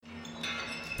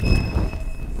I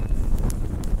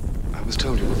was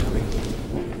told you were coming.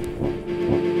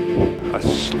 A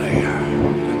slayer.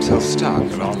 I'm so stuck,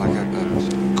 like a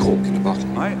cork in a bottle.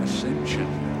 My ascension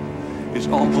is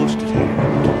almost at hand.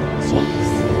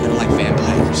 I don't like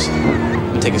vampires.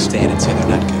 I'll take a stand and say they're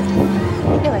not good.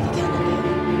 You're like a Kennedy.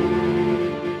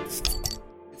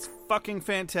 It's fucking I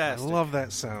fantastic. love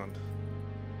that sound.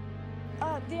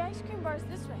 The ice cream bar's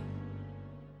this way.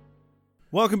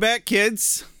 Welcome back,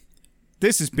 kids.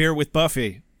 This is Beer with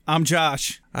Buffy. I'm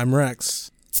Josh. I'm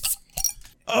Rex.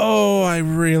 Oh, I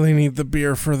really need the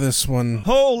beer for this one.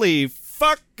 Holy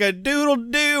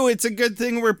fuck-a-doodle-doo. It's a good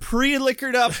thing we're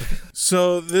pre-liquored up.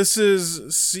 So this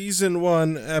is season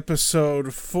 1,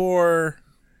 episode 4.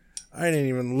 I didn't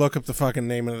even look up the fucking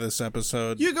name of this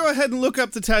episode. You go ahead and look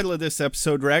up the title of this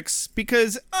episode, Rex,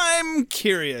 because I'm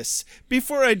curious.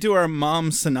 Before I do our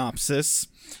mom synopsis,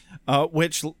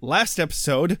 which last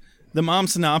episode, the mom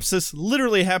synopsis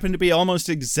literally happened to be almost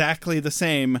exactly the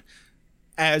same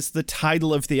as the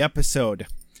title of the episode.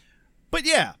 But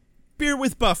yeah, Beer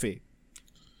with Buffy,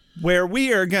 where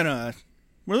we're gonna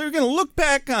look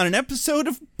back on an episode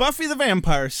of Buffy the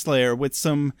Vampire Slayer with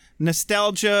some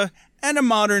nostalgia and a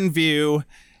modern view,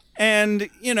 and,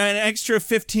 you know, an extra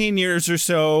 15 years or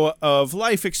so of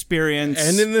life experience.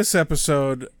 And in this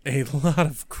episode, a lot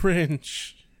of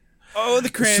cringe. Oh,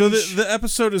 the cringe. So the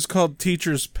episode is called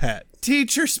Teacher's Pet.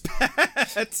 Teacher's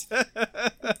Pet.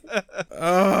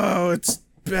 Oh, it's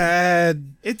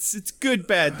bad. It's good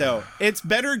bad though. It's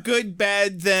better good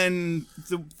bad than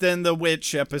the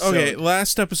witch episode. Okay,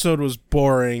 last episode was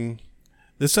boring.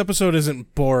 This episode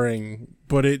isn't boring,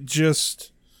 but it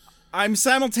just... I'm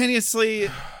simultaneously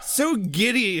so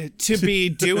giddy to be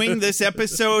doing this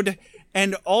episode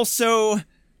and also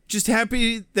just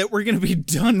happy that we're going to be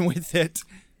done with it.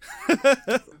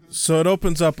 So it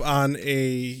opens up on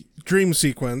a dream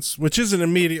sequence, which isn't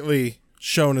immediately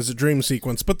shown as a dream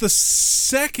sequence, but the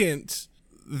second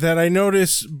that I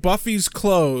notice Buffy's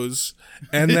clothes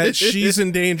and that she's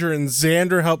in danger and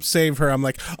Xander helps save her, I'm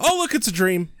like, oh, look, it's a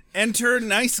dream. Enter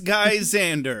nice guy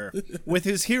Xander with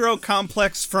his hero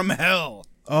complex from hell.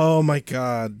 Oh my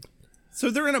god. So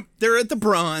they're at the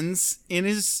Bronze in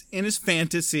his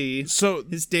fantasy, So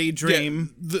his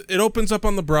daydream. Yeah, it opens up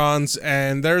on the Bronze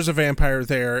and there's a vampire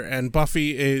there and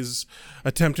Buffy is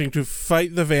attempting to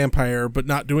fight the vampire but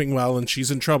not doing well and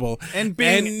she's in trouble.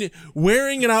 And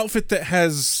wearing an outfit that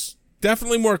has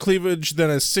definitely more cleavage than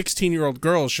a 16-year-old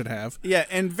girl should have. Yeah,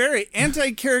 and very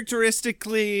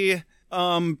anti-characteristically,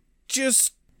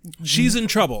 just... She's in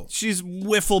trouble. She's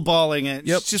wiffle balling it.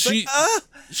 Yep.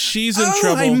 She's in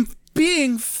trouble. I'm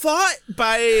being fought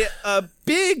by a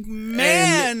big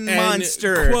man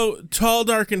monster. And, quote, tall,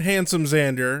 dark, and handsome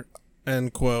Xander,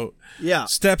 end quote, Yeah.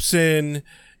 steps in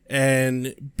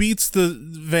and beats the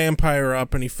vampire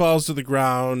up and he falls to the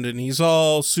ground and he's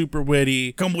all super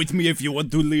witty. Come with me if you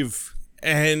want to live.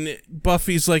 And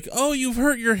Buffy's like, oh, you've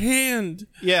hurt your hand.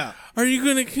 Yeah. Are you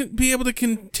going to be able to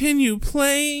continue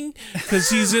playing? Because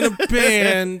he's in a band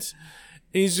and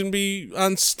he's going to be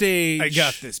on stage. I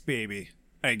got this, baby.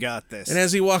 I got this. And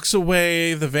as he walks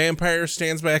away, the vampire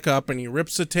stands back up and he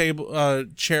rips the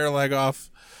chair leg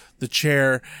off the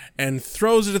chair and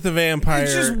throws it at the vampire.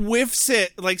 He just whiffs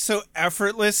it like so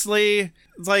effortlessly.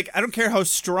 It's like, I don't care how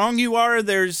strong you are.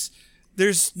 There's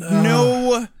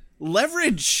no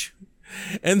leverage.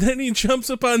 And then he jumps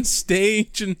up on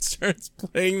stage and starts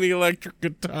playing the electric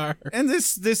guitar. And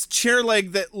this chair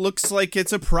leg that looks like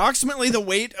it's approximately the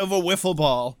weight of a wiffle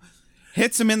ball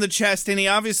hits him in the chest, and he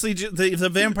obviously, the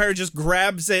vampire just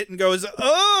grabs it and goes,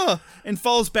 oh, and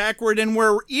falls backward, and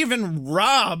we're even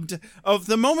robbed of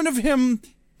the moment of him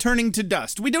turning to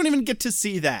dust. We don't even get to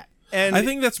see that. And I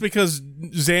think that's because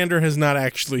Xander has not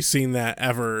actually seen that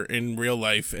ever in real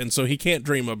life, and so he can't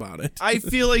dream about it. I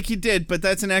feel like he did, but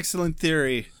that's an excellent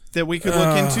theory that we could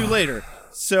look into later.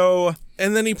 So,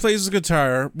 and then he plays the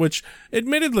guitar, which,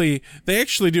 admittedly, they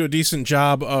actually do a decent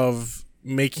job of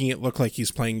making it look like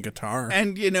he's playing guitar.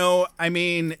 And, you know, I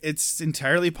mean, it's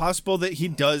entirely possible that he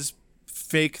does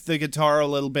fake the guitar a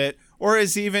little bit, or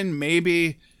is even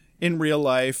maybe in real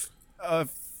life a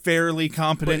fairly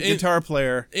competent guitar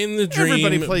player. In the dream,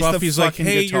 everybody plays Buffy's the like, fucking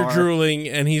hey, guitar. you're drooling,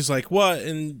 and he's like, what?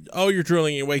 And, oh, you're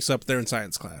drooling, and he wakes up there in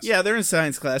science class. Yeah, they're in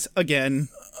science class again.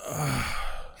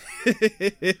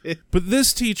 But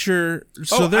this teacher,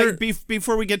 so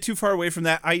before we get too far away from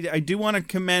that, I do want to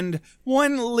commend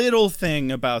one little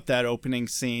thing about that opening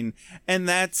scene, and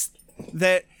that's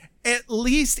that at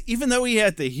least, even though he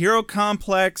had the hero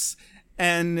complex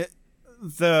and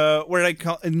the, what did I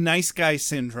call it, nice guy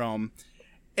syndrome,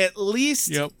 at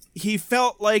least Yep. he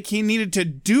felt like he needed to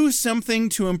do something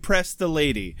to impress the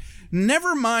lady.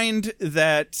 Never mind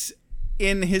that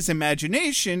in his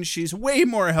imagination, she's way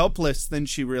more helpless than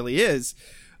she really is,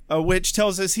 which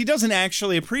tells us he doesn't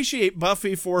actually appreciate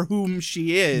Buffy for whom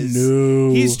she is.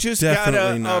 No, He's just got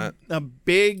definitely not. a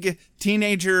big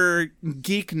teenager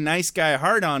geek nice guy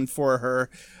hard-on for her.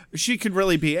 She could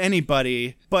really be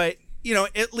anybody, but, you know,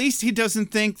 at least he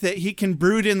doesn't think that he can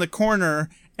brood in the corner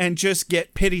and just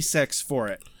get pity sex for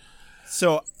it.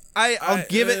 So I'll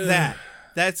give it that.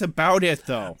 That's about it,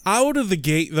 though. Out of the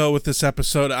gate, though, with this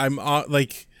episode, I'm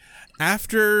like,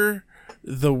 after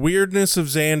the weirdness of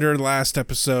Xander last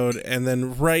episode, and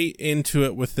then right into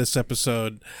it with this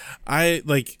episode,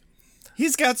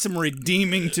 He's got some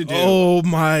redeeming to do. oh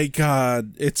my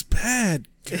god, it's bad,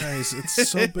 guys. It's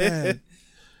so bad.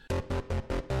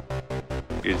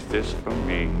 Is this for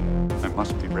me? I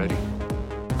must be ready.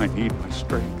 I need my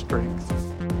strength.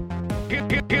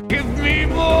 Give me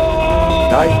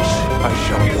more! Night, I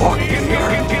shall walk the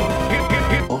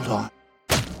earth. Hold on.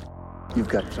 You've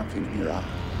got something in your eye.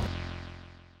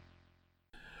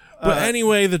 But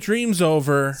anyway, the dream's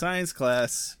over, Science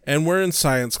class. and we're in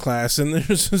science class, and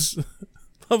there's this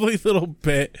lovely little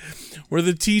bit where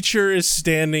the teacher is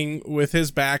standing with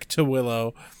his back to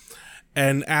Willow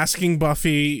and asking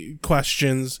Buffy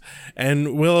questions,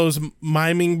 and Willow's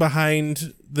miming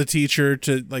behind the teacher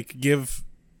to like give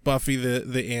Buffy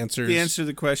the answers. The answer to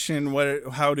the question,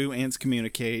 how do ants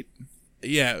communicate?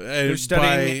 Yeah, They're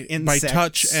studying by insects.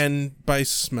 touch and by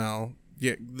smell.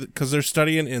 Yeah, because they're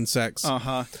studying insects.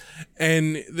 Uh-huh.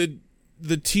 And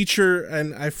the teacher,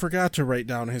 and I forgot to write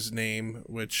down his name,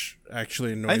 which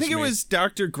actually annoys me. I think it was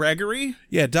Dr. Gregory.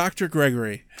 Yeah, Dr.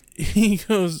 Gregory. He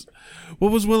goes,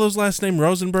 what was Willow's last name?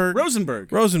 Rosenberg?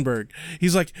 Rosenberg.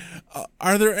 He's like,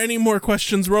 are there any more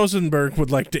questions Rosenberg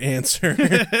would like to answer?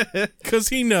 Because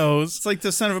he knows. It's like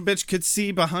the son of a bitch could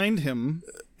see behind him.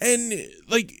 And,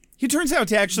 like... He turns out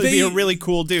to actually be a really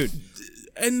cool dude.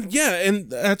 And yeah,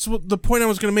 and that's what the point I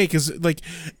was going to make is, like,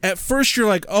 at first you're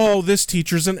like, oh, this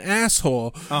teacher's an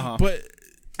asshole. Uh-huh. But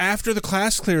after the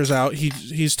class clears out,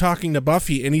 he's talking to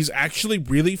Buffy, and he's actually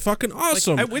really fucking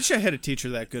awesome. I wish I had a teacher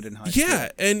that good in high school. Yeah,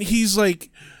 and he's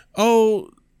like, oh,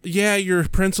 yeah, your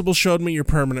principal showed me your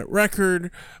permanent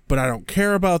record, but I don't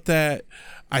care about that.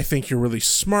 I think you're really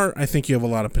smart. I think you have a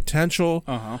lot of potential.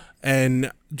 Uh-huh.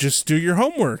 And just do your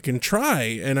homework and try.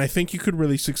 And I think you could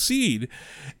really succeed.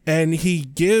 And he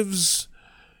gives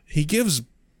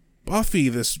Buffy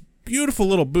this beautiful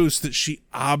little boost that she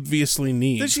obviously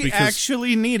needs. That she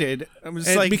actually needed. I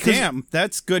was like, damn,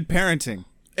 that's good parenting.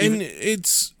 And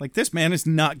it's... Like, this man is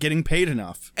not getting paid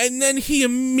enough. And then he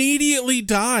immediately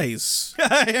dies.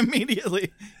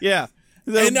 Immediately. Yeah.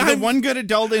 The one good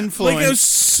adult influence. Like, I was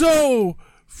so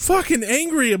fucking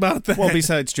angry about that. Well,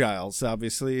 besides Giles,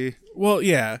 obviously. Well,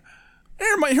 yeah.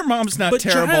 Her mom's not But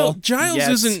terrible.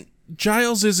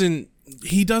 Giles isn't,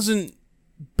 he doesn't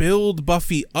build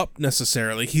Buffy up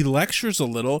necessarily. He lectures a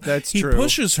little. That's he true. He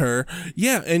pushes her.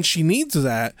 Yeah, and she needs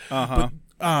that. Uh-huh.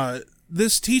 But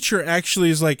this teacher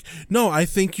actually is like, no, I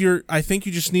think you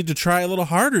just need to try a little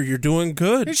harder. You're doing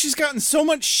good. And she's gotten so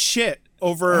much shit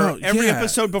over every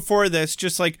episode before this,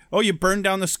 just like, oh, you burned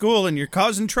down the school and you're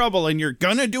causing trouble and you're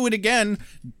gonna do it again.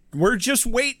 We're just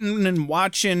waiting and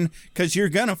watching because you're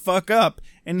gonna fuck up.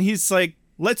 And he's like,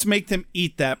 let's make them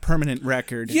eat that permanent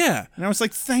record. Yeah. And I was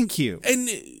like, thank you. And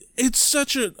it's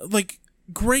such a, like,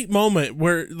 great moment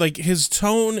where, like, his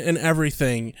tone and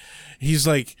everything, he's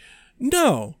like,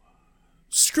 no,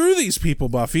 screw these people,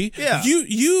 Buffy. Yeah.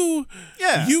 You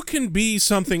can be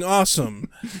something awesome.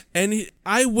 And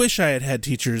I wish I had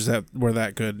teachers that were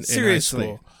that good Seriously. in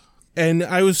high school. And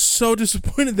I was so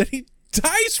disappointed that he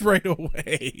dies right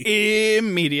away.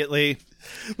 Immediately.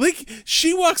 Like,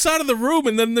 she walks out of the room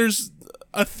and then there's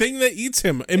a thing that eats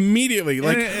him immediately.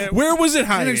 Like, where was it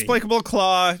hiding? Inexplicable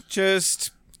claw,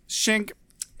 just shink,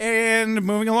 and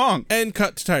moving along. And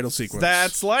cut to title sequence.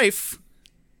 That's life.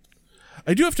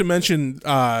 I do have to mention,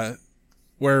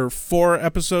 we're 4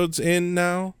 episodes in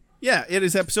now. Yeah, it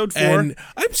is episode 4. And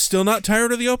I'm still not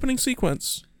tired of the opening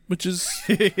sequence, which is...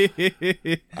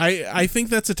 I think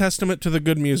that's a testament to the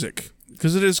good music,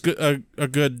 because it is a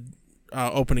good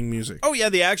opening music. Oh, yeah,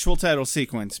 the actual title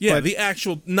sequence. Yeah, but the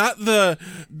actual, not the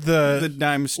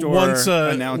dime store Once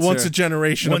announcer. a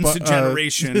generation. Once a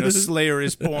generation, a slayer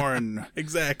is born.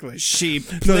 Exactly. She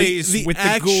plays with the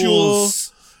actual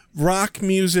ghouls. Rock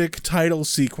music title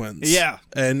sequence. Yeah.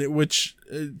 And which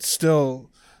still,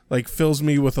 like, fills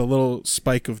me with a little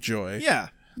spike of joy. Yeah.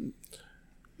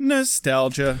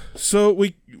 Nostalgia. So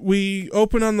we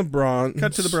open on the bronze.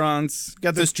 Cut to the bronze.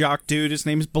 Got this jock dude. His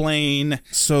name's Blaine.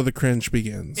 So the cringe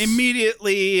begins.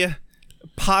 Immediately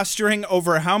posturing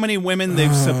over how many women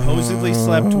they've supposedly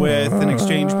slept with in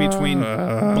exchange between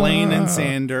Blaine and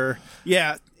Xander.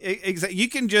 Yeah, exactly. You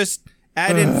can just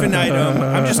ad infinitum.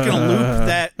 I'm just going to loop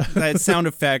that sound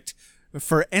effect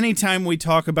for any time we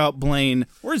talk about Blaine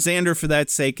or Xander, for that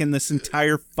sake, in this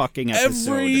entire fucking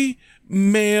episode. Every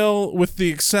male, with the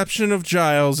exception of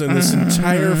Giles, in this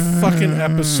entire fucking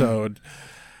episode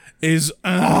is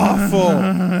awful.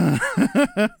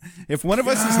 If one of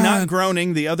us is not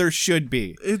groaning, the other should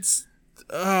be. It's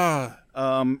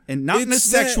and not in a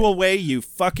sexual way, you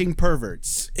fucking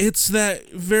perverts. It's that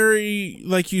very,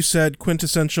 like you said,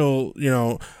 quintessential,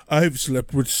 I've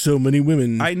slept with so many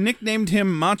women. I nicknamed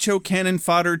him Macho Cannon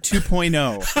Fodder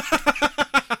 2.0.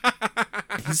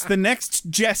 He's the next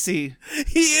Jesse.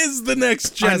 He is the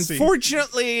next Jesse.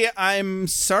 Unfortunately, I'm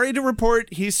sorry to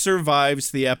report he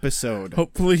survives the episode.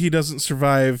 Hopefully he doesn't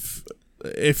survive.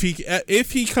 If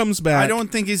he comes back. I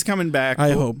don't think he's coming back.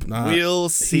 I hope not. We'll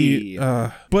see.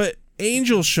 But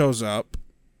Angel shows up,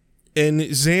 and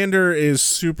Xander is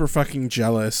super fucking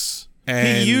jealous.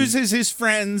 And he uses his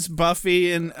friends,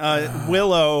 Buffy and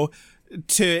Willow,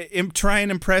 to try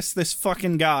and impress this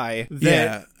fucking guy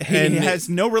that he has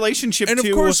no relationship to. And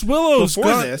of course, Willow's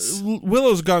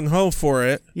Willow's gung-ho for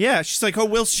it. Yeah, she's like, oh,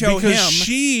 we'll show him. Because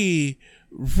she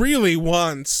really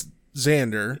wants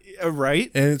Xander. Right.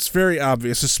 And it's very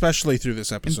obvious, especially through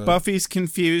this episode. And Buffy's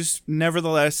confused,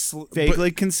 nevertheless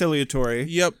vaguely conciliatory.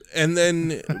 Yep. And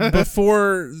then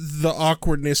before the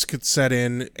awkwardness could set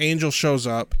in, Angel shows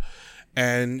up,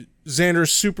 and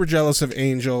Xander's super jealous of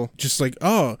Angel. Just like,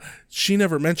 oh, she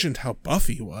never mentioned how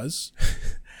Buffy was.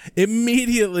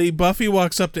 Immediately, Buffy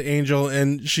walks up to Angel,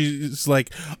 and she's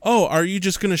like, oh, are you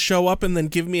just going to show up and then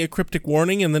give me a cryptic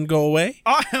warning and then go away?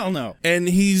 Oh, hell no. And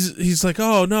he's like,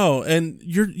 oh, no, and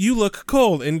you look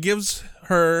cold, and gives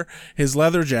her his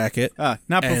leather jacket.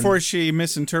 Not before she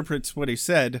misinterprets what he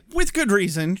said. With good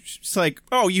reason. She's like,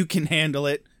 oh, you can handle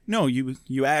it. No,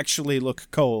 you actually look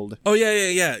cold. Oh,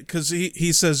 yeah, because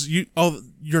he says,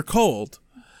 you're cold.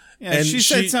 Yeah, and she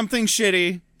said something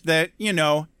shitty that,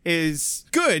 is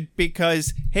good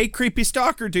because, hey, creepy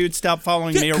stalker dude, stop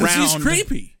following me around. He's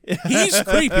creepy. He's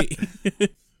creepy.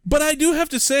 But I do have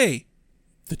to say,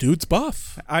 the dude's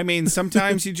buff. I mean,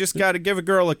 sometimes you just got to give a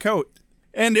girl a coat.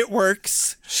 And it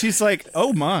works. She's like,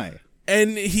 oh my.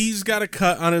 And he's got a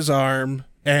cut on his arm.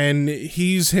 And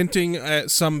he's hinting at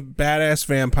some badass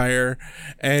vampire.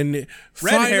 And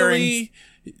finally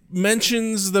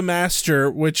mentions the master,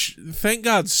 which thank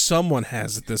God someone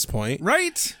has at this point.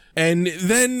 Right? And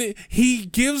then he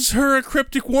gives her a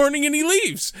cryptic warning and he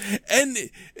leaves. And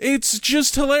it's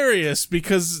just hilarious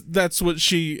because that's what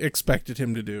she expected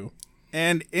him to do.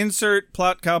 And insert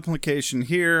plot complication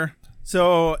here.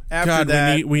 So after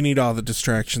that... we need all the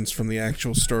distractions from the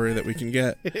actual story that we can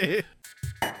get. Hey,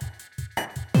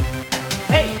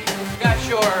 got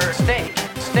your steak.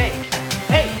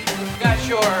 Hey, got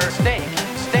your steak.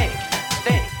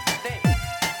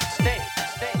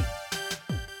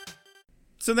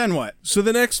 So then what? So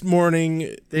the next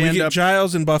morning, we get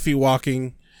Giles and Buffy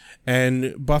walking,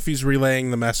 and Buffy's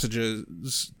relaying the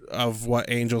messages of what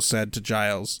Angel said to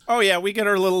Giles. Oh yeah, we get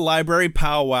our little library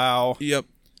powwow. Yep.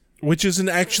 Which isn't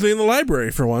actually in the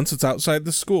library for once. It's outside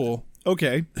the school.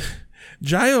 Okay.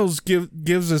 Giles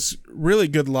gives us really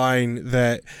good line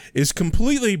that is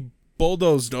completely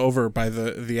bulldozed over by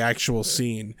the actual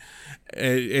scene.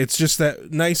 It's just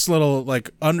that nice little,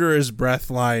 like, under his breath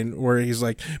line where he's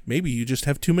like, maybe you just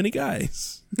have too many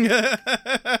guys. Yeah,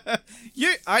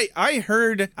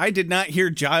 I did not hear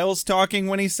Giles talking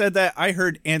when he said that. I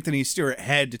heard Anthony Stewart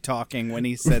Head talking when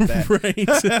he said that.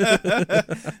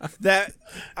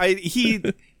 Right. He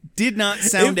did not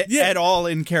sound at all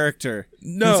in character.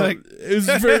 No, it was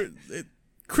very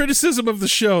criticism of the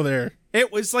show there.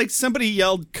 It was like somebody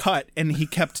yelled "cut" and he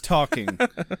kept talking.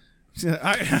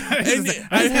 I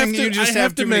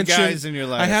have to mention guys in your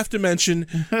life. I have to mention,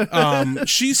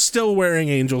 she's still wearing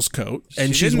Angel's coat,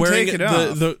 and she's wearing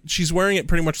it. She's wearing it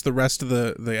pretty much the rest of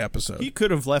the episode. He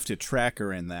could have left a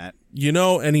tracker in that,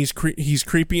 and he's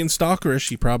creepy and stalkerish.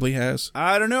 He probably has.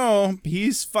 I don't know.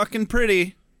 He's fucking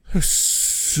pretty.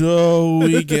 So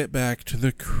we get back to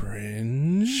the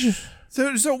cringe.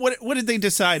 So what did they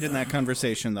decide in that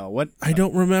conversation though? What I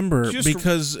don't remember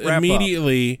because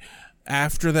immediately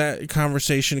after that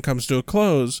conversation comes to a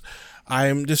close,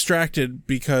 I'm distracted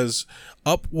because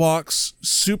up walks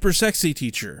super sexy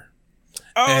teacher.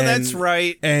 Oh, that's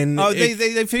right. And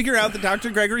they figure out that Dr.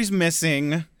 Gregory's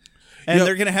missing. And Yep.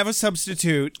 they're going to have a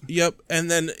substitute. Yep. And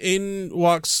then in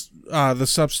walks the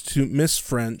substitute, Miss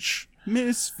French.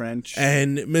 Miss French.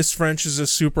 And Miss French is a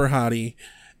super hottie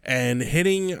and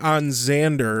hitting on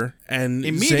Xander and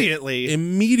Immediately.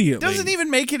 immediately. Doesn't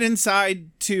even make it inside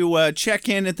to check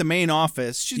in at the main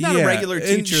office. She's not a regular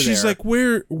teacher and she's there. like,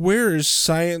 where is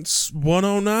Science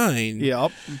 109?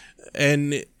 Yep.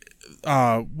 And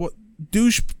what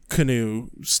douche canoe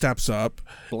steps up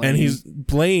Blaine. and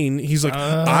he's like,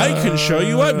 I can show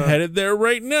you, I'm headed there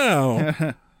right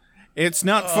now. It's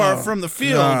not far from the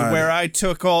field God. where I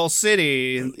took All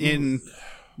City in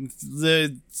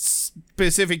the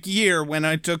specific year when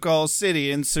I took All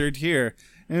City. Insert here.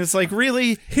 And it's like,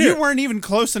 really? Here. You weren't even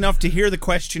close enough to hear the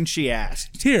question she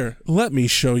asked. Here, let me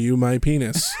show you my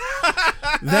penis.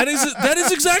 that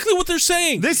is exactly what they're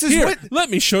saying. This is Here, what- let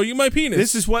me show you my penis.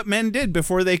 This is what men did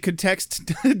before they could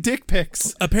text dick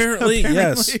pics. apparently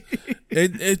yes. Apparently.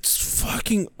 It's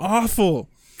fucking awful.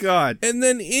 God. And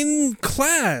then in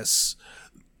class,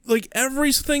 like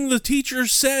everything the teacher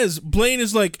says, Blaine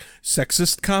is like,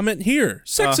 sexist comment here,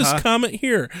 sexist comment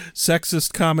here,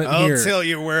 sexist comment I'll here. tell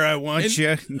you where I want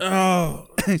you. Oh,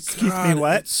 Excuse God, me,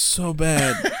 what? It's so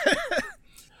bad.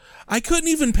 I couldn't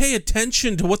even pay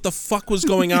attention to what the fuck was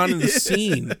going on in the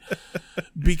scene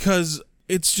because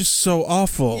it's just so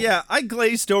awful. Yeah, I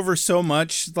glazed over so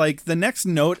much. Like, the next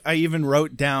note I even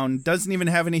wrote down doesn't even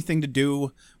have anything to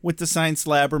do with the science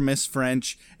lab or Miss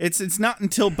French. It's not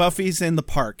until Buffy's in the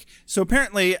park. So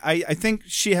apparently, I think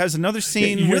she has another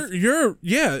scene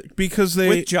because they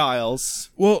with Giles.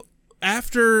 well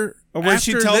after where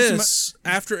she after tells him- this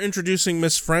after introducing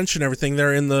Miss French and everything,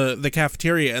 they're in the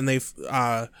cafeteria and they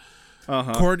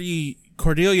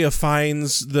Cordelia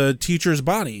finds the teacher's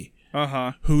body,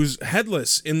 who's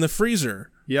headless in the freezer.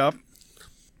 Yep.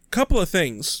 Couple of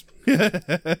things.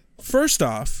 First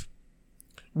off,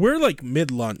 we're like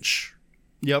mid-lunch.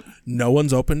 Yep. No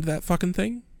one's opened that fucking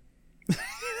thing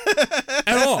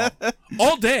at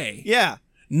all day. Yeah.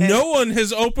 No one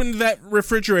has opened that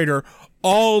refrigerator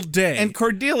all day. And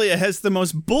Cordelia has the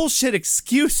most bullshit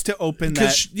excuse to open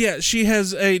that. Because she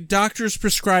has a doctor's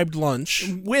prescribed lunch.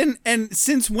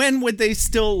 Since when would they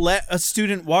still let a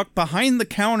student walk behind the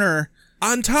counter?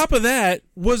 On top of that,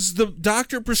 was the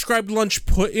doctor prescribed lunch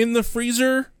put in the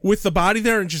freezer with the body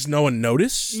there and just no one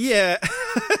noticed? Yeah.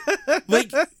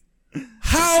 Like,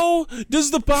 how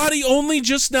does the body only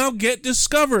just now get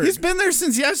discovered? He's been there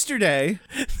since yesterday.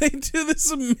 They do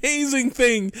this amazing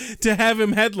thing to have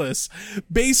him headless.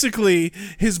 Basically,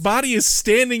 his body is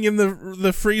standing in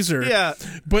the freezer. Yeah.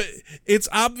 But it's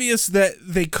obvious that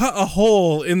they cut a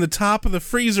hole in the top of the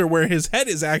freezer where his head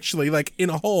is actually like in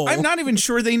a hole. I'm not even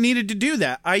sure they needed to do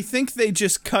that. I think they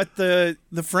just cut the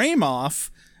frame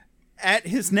off at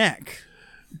his neck.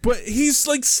 But he's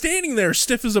like standing there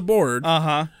stiff as a board.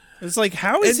 It's like,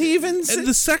 how is he even... And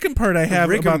the second part I have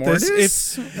Rigor about mortis?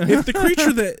 this, if the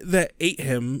creature that ate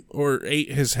him or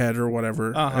ate his head or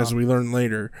whatever, as we learn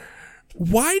later,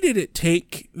 why did it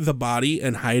take the body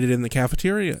and hide it in the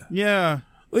cafeteria? Yeah.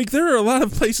 Like, there are a lot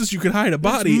of places you could hide a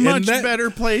body. Much and that better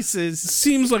places.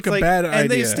 seems like a bad idea. And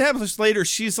they established later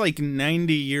she's like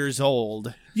 90 years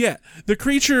old. Yeah, the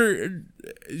creature...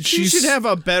 She should have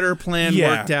a better plan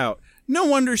Yeah. worked out. No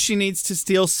wonder she needs to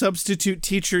steal substitute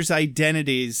teachers'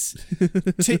 identities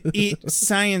to eat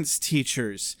science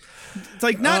teachers. It's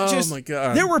like, not Oh just... my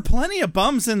God. There were plenty of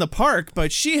bums in the park,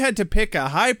 but she had to pick a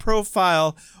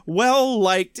high-profile,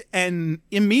 well-liked, and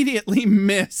immediately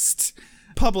missed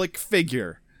public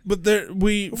figure. But there,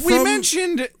 we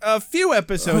mentioned a few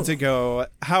episodes ago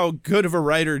how good of a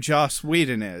writer Joss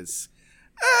Whedon is.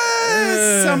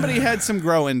 Somebody had some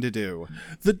growing to do.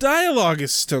 The dialogue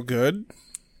is still good.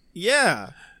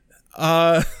 Yeah.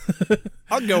 I'll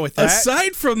go with that.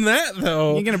 Aside from that,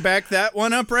 though, You gonna back that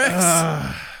one up,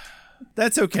 Rex?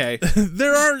 That's okay.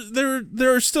 there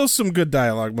are still some good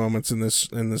dialogue moments in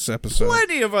this episode.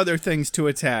 Plenty of other things to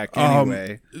attack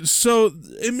anyway. So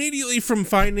immediately from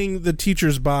finding the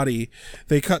teacher's body,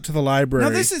 they cut to the library.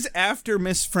 Now this is after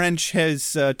Miss French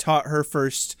has taught her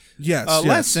first yes.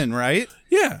 lesson, right?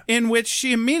 Yeah. In which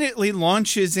she immediately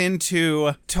launches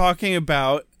into talking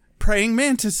about praying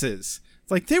mantises.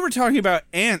 It's like they were talking about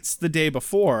ants the day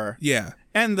before. Yeah.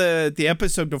 And the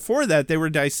episode before that, they were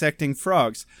dissecting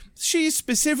frogs. She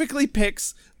specifically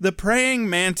picks the praying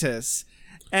mantis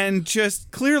and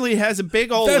just clearly has a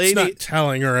big old That's not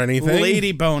telling her anything.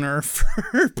 lady boner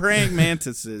for praying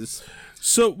mantises.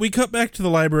 So we cut back to the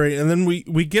library, and then we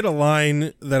get a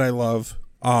line that I love.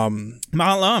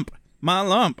 My lump,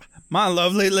 my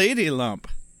lovely lady lump.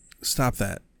 Stop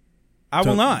that. I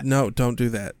will not. No, don't do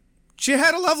that. She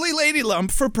had a lovely lady lump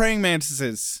for praying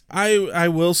mantises. I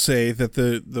will say that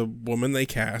the woman they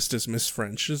cast as Miss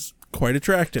French is quite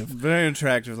attractive. Very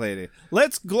attractive lady.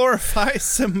 Let's glorify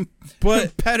some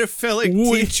But pedophilic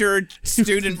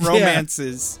teacher-student Yeah.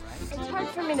 romances. It's hard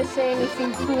for me to say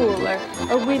anything cool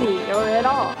or witty or at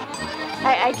all.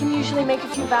 I can usually make a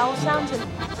few vowel sounds and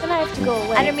then I have to go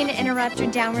away. I don't mean to interrupt your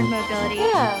downward mobility.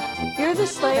 Yeah, you're the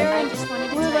Slayer I and just wanted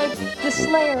to we're tell like the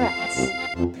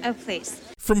Slayerettes. Oh, please.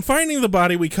 from finding the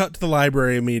body, we cut to the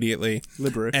library immediately.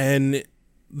 Library. And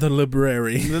the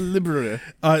library. The library.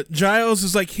 Giles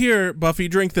is like, here, Buffy,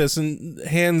 drink this, and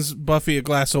hands Buffy a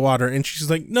glass of water, and she's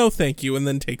like, no, thank you, and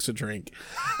then takes a drink.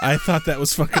 I thought that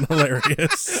was fucking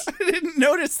hilarious. I didn't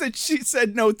notice that she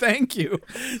said no thank you.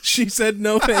 She said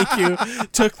no thank you,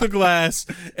 took the glass,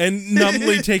 and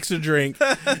numbly takes a drink,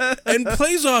 and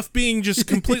plays off being just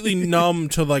completely numb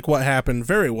to like what happened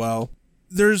very well.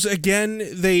 There's again,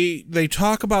 they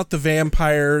talk about the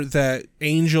vampire that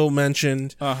Angel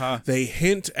mentioned. They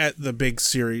hint at the big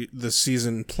the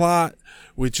season plot,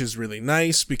 which is really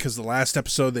nice because the last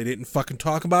episode they didn't fucking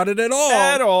talk about it at all.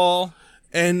 At all.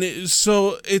 And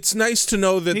so it's nice to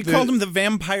know that He called him the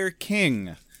Vampire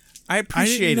King. I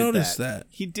appreciated notice that.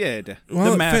 He did. Well,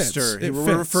 the it Master. fits. It We're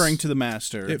fits. referring to the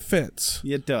Master. it fits.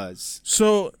 It does.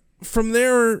 So from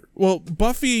there, well,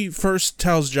 Buffy first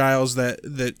tells Giles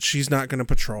that she's not going to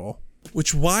patrol,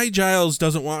 which why Giles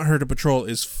doesn't want her to patrol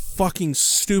is fucking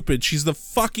stupid. She's the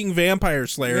fucking vampire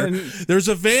slayer. There's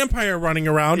a vampire running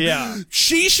around. Yeah.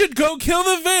 She should go kill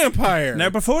the vampire.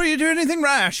 Now, before you do anything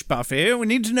rash, Buffy, we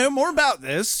need to know more about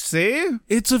this, see?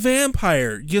 It's a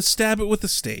vampire. You stab it with a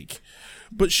stake.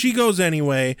 But she goes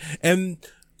anyway, and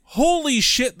holy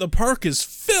shit, the park is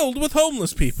filled with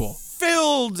homeless people.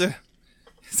 Filled.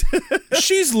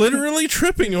 She's literally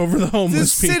tripping over the The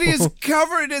homeless people. city is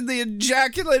covered in the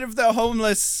ejaculate of the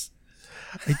homeless.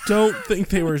 I don't think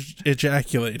they were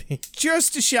ejaculating.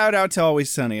 Just a shout out to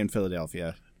Always Sunny in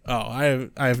Philadelphia. Oh,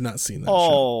 I have not seen that show.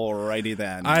 Alrighty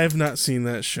then. I have not seen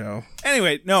that show.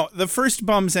 Anyway, no, the first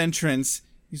bum's entrance,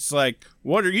 he's like,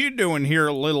 what are you doing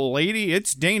here, little lady?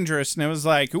 It's dangerous. And I was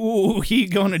like, ooh, he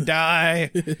gonna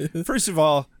die. First of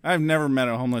all, I've never met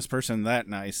a homeless person that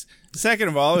nice. Second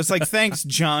of all, it was like, thanks,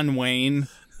 John Wayne.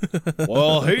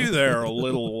 Well, hey there,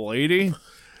 little lady.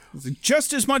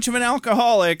 Just as much of an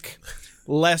alcoholic,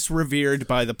 less revered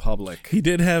by the public. He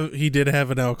did have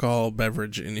an alcohol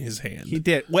beverage in his hand. He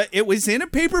did. Well, it was in a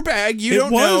paper bag. You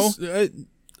don't know.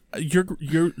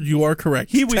 You are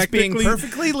correct. He was being Technically-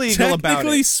 perfectly legal about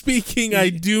Technically it. speaking, I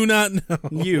do not know.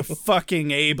 You fucking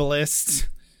ableist.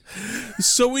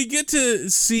 So we get to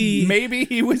see Maybe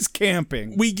he was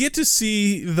camping. we get to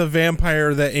see the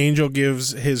vampire that Angel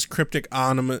gives his cryptic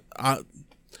damn,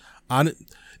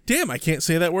 I can't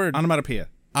say that word. Onomatopoeia.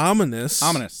 Ominous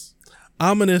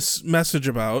message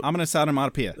about. Ominous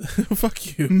onomatopoeia.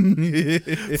 Fuck you.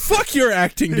 Fuck your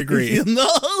acting degree. No.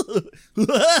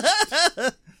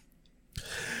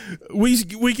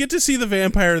 We get to see the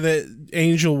vampire that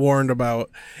Angel warned about,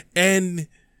 and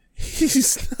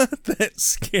he's not that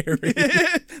scary.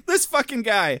 This fucking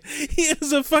guy He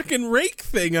has a fucking rake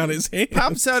thing on his hand.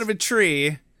 pops out of a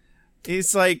tree.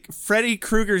 He's like Freddy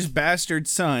Krueger's bastard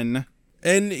son.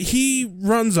 And he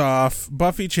runs off.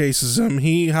 Buffy chases him.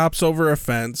 He hops over a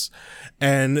fence,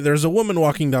 and there's a woman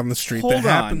walking down the street Hold that on.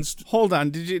 happens. Hold on.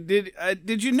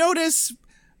 Did you notice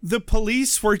the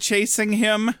police were chasing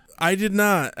him? I did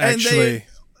not actually.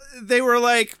 And they were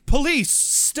like, police,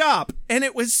 stop. And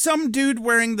it was some dude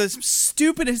wearing the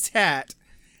stupidest hat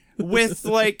with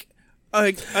like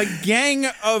a gang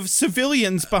of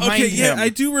civilians behind Okay, him. yeah, I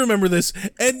do remember this.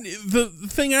 And the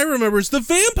thing I remember is the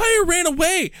vampire ran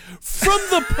away from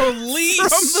the police. From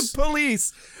the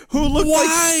police who looked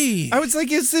Why? like... I was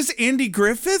like, is this Andy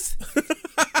Griffith?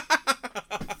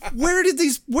 Where did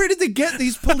they get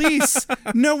these police?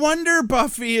 No wonder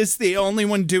Buffy is the only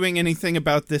one doing anything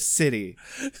about this city.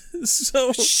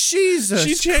 So Jesus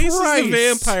she chases Christ. the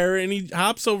vampire, and he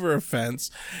hops over a fence,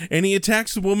 and he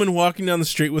attacks a woman walking down the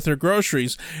street with her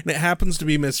groceries, and it happens to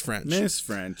be Miss French. Miss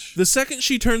French. The second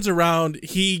she turns around,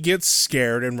 he gets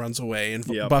scared and runs away, and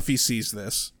Yep. Buffy sees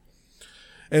this.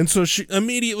 And so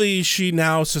she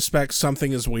now suspects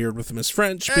something is weird with Miss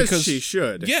French As because she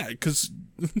should. Yeah, because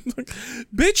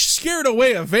bitch scared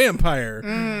away a vampire.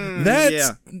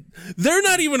 yeah. They're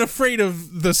not even afraid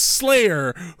of the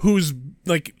Slayer, who's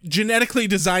like genetically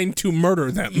designed to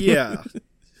murder them. Yeah.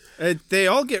 They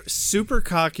all get super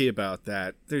cocky about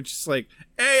that. They're just like,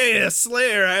 hey, a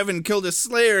Slayer. I haven't killed a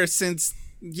Slayer since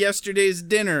yesterday's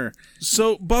dinner.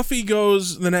 So Buffy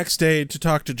goes the next day to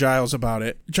talk to Giles about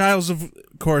it. Giles, of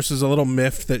course, is a little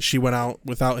miffed that she went out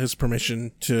without his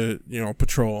permission to,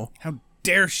 patrol. How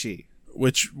dare she?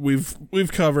 Which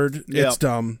we've covered. Yep. It's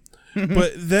dumb.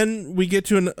 But then we get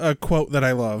to a quote that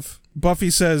I love. Buffy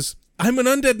says, "I'm an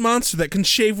undead monster that can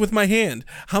shave with my hand.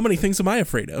 How many things am I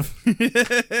afraid of?"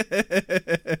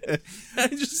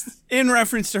 In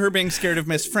reference to her being scared of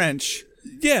Miss French.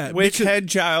 Yeah. Which had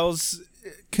Giles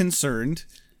concerned.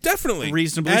 Definitely.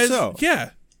 Reasonably so.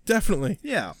 Yeah, definitely.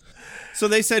 Yeah. So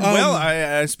they said, well,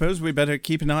 I suppose we better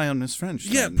keep an eye on Miss French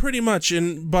then. Yeah, pretty much.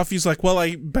 And Buffy's like, well,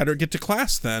 I better get to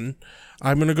class then.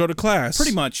 I'm going to go to class.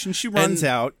 Pretty much. And she runs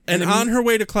out. And on her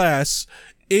way to class,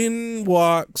 in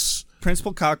walks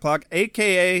Principal Cockblock,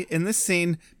 a.k.a. in this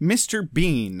scene, Mr.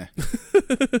 Bean.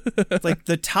 Like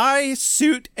the tie,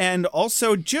 suit, and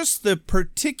also just the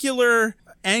particular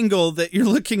angle that you're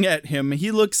looking at him.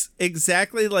 He looks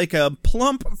exactly like a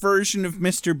plump version of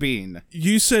Mr. Bean.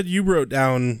 You said you wrote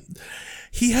down...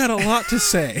 He had a lot to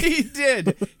say. He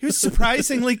did. He was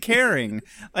surprisingly caring.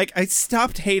 Like, I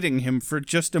stopped hating him for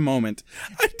just a moment.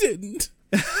 I didn't.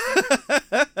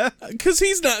 Because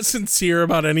he's not sincere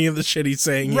about any of the shit he's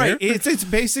saying right. here. It's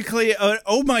basically,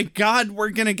 oh my God,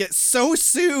 we're going to get so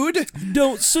sued.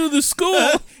 Don't sue the school.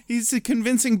 He's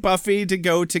convincing Buffy to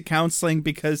go to counseling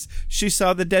because she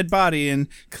saw the dead body and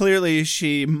clearly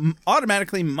she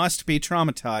automatically must be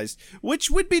traumatized, which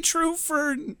would be true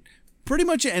for pretty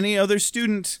much any other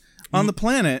student on the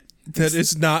planet. That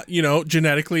is not,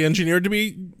 genetically engineered to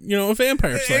be, a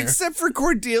vampire slayer. Except for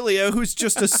Cordelia, who's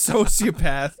just a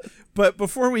sociopath. But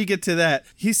before we get to that,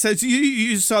 he says,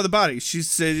 you saw the body. She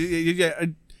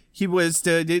said, he was,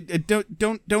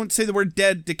 don't say the word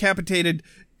dead, decapitated,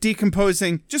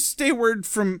 decomposing. Just stay away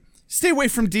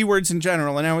from D words in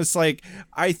general. And I was like,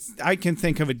 I can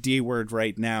think of a D word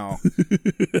right now.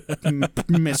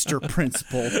 Mr.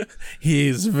 Principal.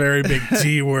 He's a very big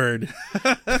D word.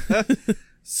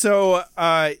 So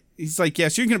he's like,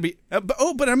 yes, you're going to be, but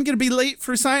I'm going to be late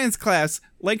for science class.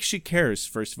 Like she cares,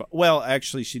 first of all. Well,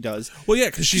 actually, she does. Well, yeah,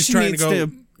 because she's trying to go,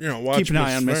 watch keep an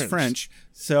eye on Miss French.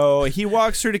 So he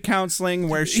walks her to counseling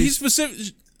where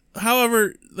she's...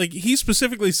 However, he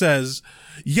specifically says,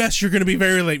 yes, you're going to be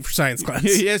very late for science class.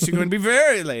 Yes, you're going to be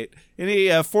very late. And he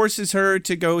forces her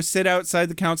to go sit outside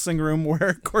the counseling room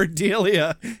where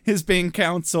Cordelia is being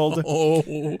counseled.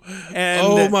 Oh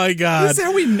my God. This is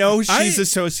how we know she's a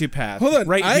sociopath. Hold on.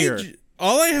 Right here.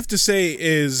 All I have to say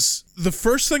is the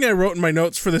first thing I wrote in my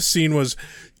notes for this scene was,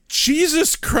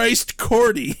 Jesus Christ,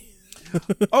 Cordy.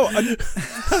 Because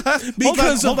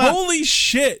hold on. Holy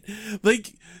shit.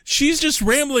 She's just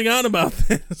rambling on about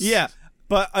this. Yeah,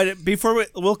 but before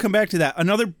we'll come back to that.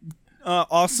 Another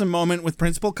awesome moment with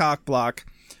Principal Cockblock.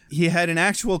 He had an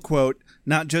actual quote,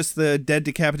 not just the dead,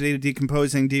 decapitated,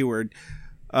 decomposing D word.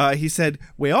 He said,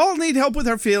 "We all need help with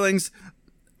our feelings.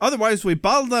 Otherwise, we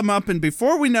bottle them up, and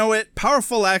before we know it,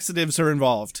 powerful laxatives are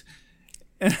involved."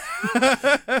 And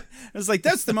I was like,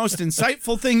 that's the most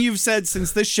insightful thing you've said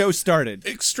since this show started.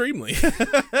 Extremely.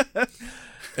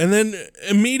 And then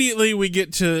immediately we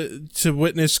get to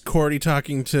witness Cordy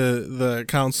talking to the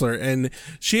counselor, and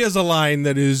she has a line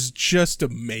that is just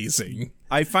amazing.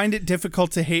 I find it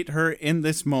difficult to hate her in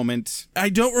this moment. I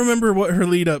don't remember what her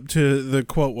lead up to the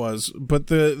quote was, but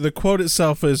the quote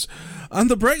itself is, on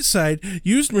the bright side,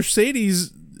 used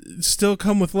Mercedes still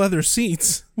come with leather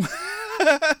seats.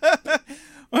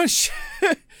 Well,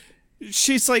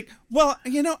 she's like, well,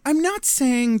 I'm not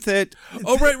saying that...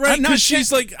 Oh, right, because she's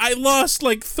like, I lost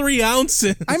 3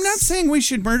 ounces. I'm not saying we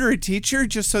should murder a teacher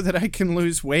just so that I can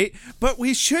lose weight, but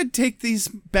we should take these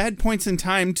bad points in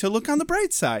time to look on the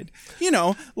bright side.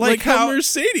 Like how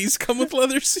Mercedes come with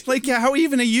leather seats. Like how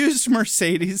even a used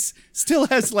Mercedes still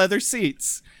has leather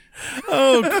seats.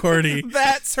 Oh, Cordy.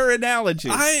 That's her analogy.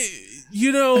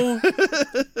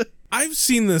 I've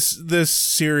seen this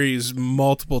series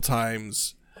multiple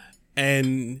times,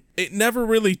 and it never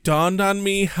really dawned on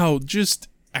me how just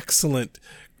excellent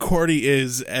Cordy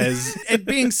is as... At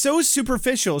being so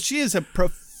superficial. She is a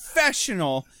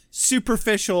professional,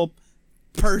 superficial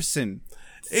person.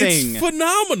 Thing. It's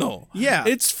phenomenal. Yeah.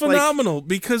 It's phenomenal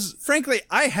because... Frankly,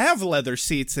 I have leather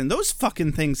seats, and those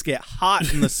fucking things get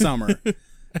hot in the summer.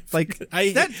 I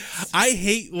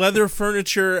hate leather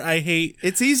furniture.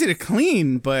 It's easy to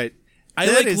clean, but... I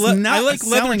like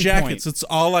leather jackets. Point. It's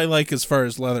all I like as far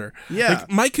as leather. Yeah.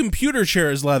 My computer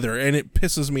chair is leather, and it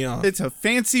pisses me off. It's a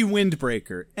fancy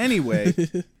windbreaker. Anyway,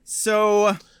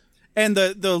 so... And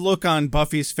the look on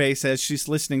Buffy's face as she's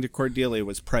listening to Cordelia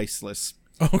was priceless.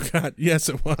 Oh, God. Yes,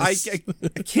 it was. I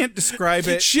can't describe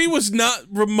it. She was not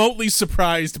remotely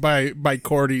surprised by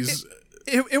Cordy's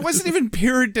it wasn't even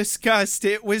pure disgust.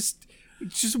 It was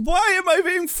just, why am I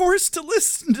being forced to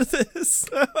listen to this?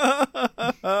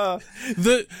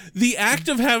 The act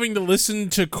of having to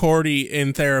listen to Cordy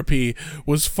in therapy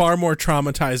was far more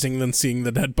traumatizing than seeing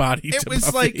the dead body. It to was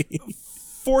Buffy. like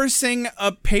forcing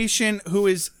a patient who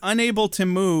is unable to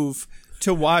move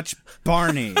to watch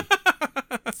Barney.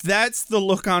 That's the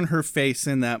look on her face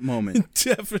in that moment.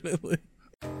 Definitely.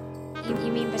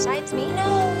 You mean besides me?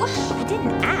 No, I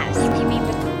didn't ask.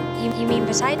 You mean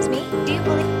besides me? Do you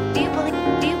believe?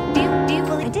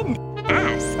 I didn't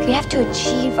ask. We have to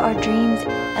achieve our dreams,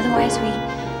 otherwise we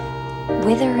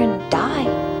wither and die.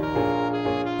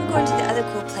 We're going to the other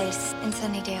cool place in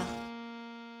Sunnydale.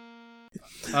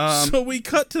 So we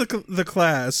cut to the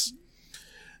class,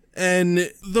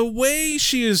 and the way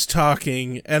she is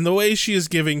talking and the way she is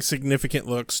giving significant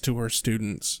looks to her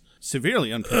students.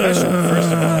 Severely unprofessional,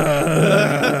 first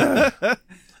of all.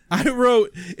 I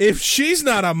wrote, if she's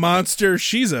not a monster,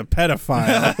 she's a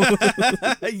pedophile.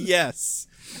 Yes,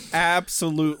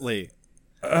 absolutely.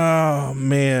 Oh,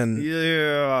 man.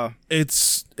 Yeah.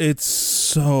 It's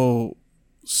so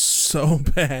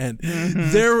bad.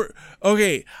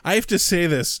 Okay, I have to say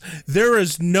this. There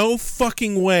is no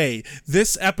fucking way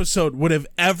this episode would have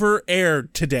ever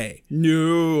aired today.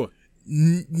 No.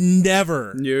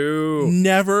 Never. No.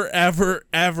 Never, ever,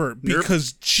 ever.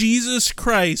 Because Jesus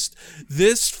Christ,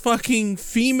 this fucking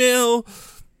female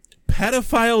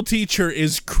pedophile teacher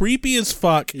is creepy as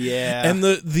fuck. Yeah. And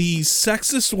the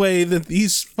sexist way that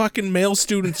these fucking male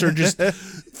students are just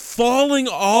falling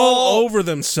all over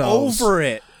themselves. Over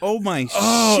it. Oh my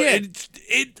shit.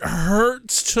 It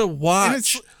hurts to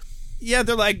watch. Yeah,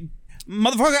 they're like,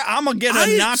 motherfucker, I'm gonna get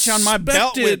a notch on my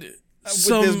belt with this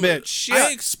bitch. Shit.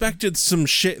 I expected some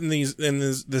shit in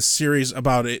this series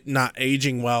about it not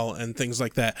aging well and things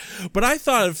like that. But I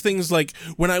thought of things like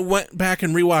when I went back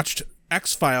and rewatched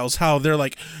X-Files, how they're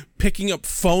like picking up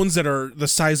phones that are the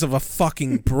size of a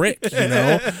fucking brick, you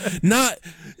know?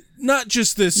 Not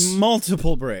just this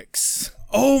multiple bricks.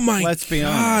 Oh my Let's be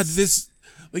God, honest.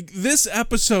 this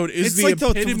episode is it's the like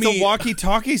epitome. the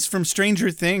walkie-talkies from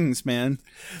Stranger Things, man.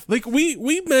 Like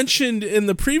we mentioned in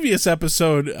the previous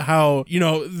episode how, you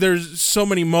know, there's so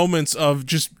many moments of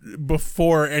just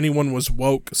before anyone was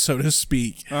woke, so to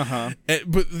speak. Uh-huh.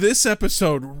 But this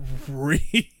episode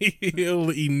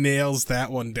really nails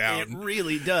that one down. It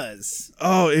really does.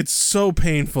 Oh, it's so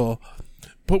painful.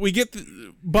 But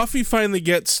Buffy finally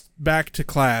gets back to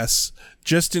class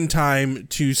just in time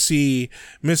to see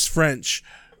Miss French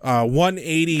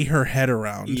 180 her head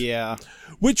around. Yeah.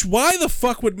 Which, why the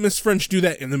fuck would Miss French do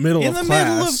that in the middle of class? In the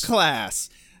middle of class.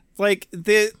 Like,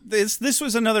 this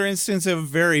was another instance of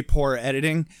very poor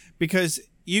editing, because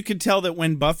you could tell that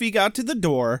when Buffy got to the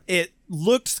door, it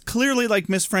looked clearly like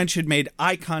Miss French had made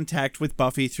eye contact with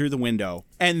Buffy through the window.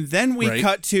 And then we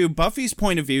cut to Buffy's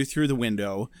point of view through the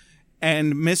window,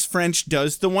 and Miss French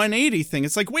does the 180 thing.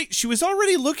 It's like, wait, she was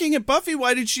already looking at Buffy.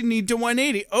 Why did she need to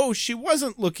 180? Oh, she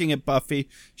wasn't looking at Buffy.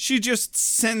 She just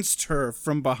sensed her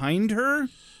from behind her.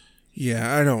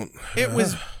 Yeah, I don't... It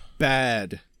was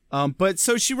bad. But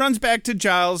so she runs back to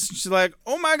Giles. She's like,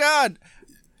 oh my God,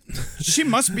 she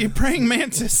must be a praying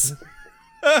mantis.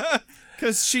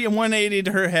 Because she 180'd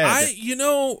her head.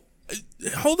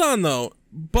 Hold on, though.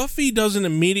 Buffy doesn't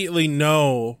immediately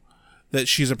know that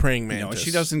she's a praying mantis. No,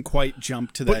 she doesn't quite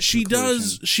jump to that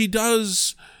conclusion. She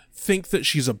does think that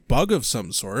she's a bug of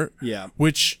some sort. Yeah.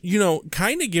 Which, you know,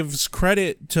 kind of gives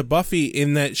credit to Buffy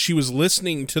in that she was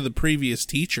listening to the previous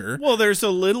teacher. Well, there's a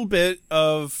little bit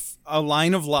of a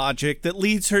line of logic that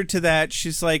leads her to that.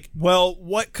 She's like, well,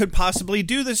 what could possibly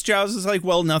do this? Giles is like,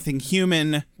 well, nothing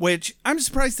human, which I'm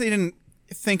surprised they didn't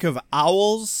think of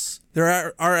owls.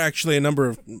 There are actually a number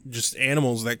of just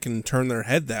animals that can turn their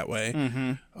head that way.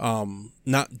 Mm-hmm.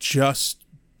 Not just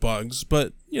bugs,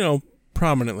 but, you know,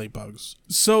 prominently bugs.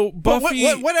 So Buffy...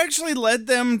 But what actually led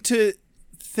them to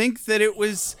think that it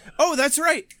was... Oh, that's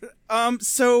right.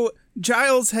 So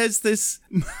Giles has this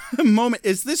moment.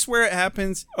 Is this where it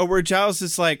happens? Or where Giles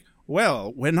is like,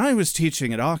 well, when I was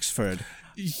teaching at Oxford...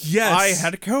 Yes. I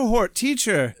had a cohort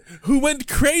teacher who went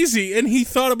crazy and he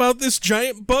thought about this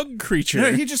giant bug creature.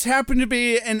 No, he just happened to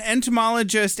be an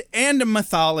entomologist and a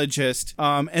mythologist,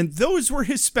 and those were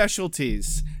his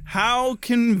specialties. How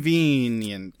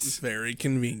convenient. Very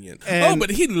convenient. And,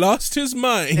 but he lost his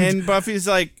mind. And Buffy's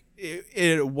like,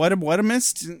 what a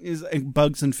mist is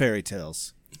bugs and fairy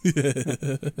tales.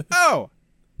 Oh,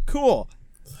 cool.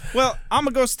 Well, I'm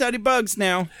going to go study bugs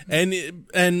now.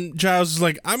 And Giles is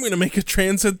like, I'm going to make a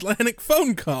transatlantic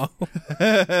phone call.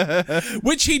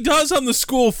 Which he does on the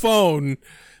school phone.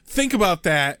 Think about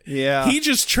that. Yeah. He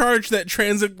just charged that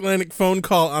transatlantic phone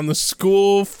call on the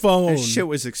school phone. That shit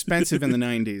was expensive in the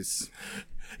 90s.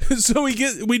 So we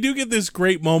do get this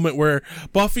great moment where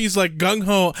Buffy's like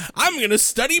gung-ho, I'm going to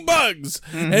study bugs,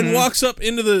 and walks up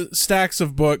into the stacks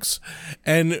of books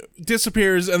and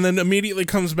disappears, and then immediately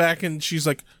comes back and she's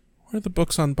like, where are the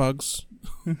books on bugs?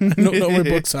 I don't know where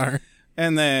books are.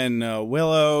 And then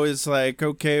Willow is like,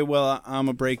 okay, well, I'm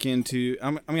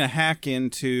gonna hack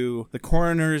into the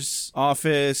coroner's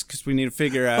office because we need to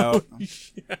figure out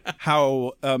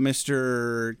how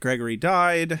Mr. Gregory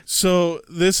died. So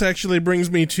this actually brings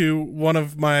me to one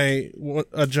of a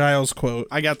Giles quote.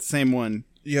 I got the same one.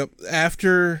 Yep.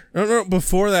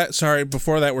 Before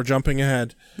that, we're jumping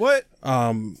ahead. What?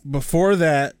 Before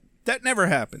that, that never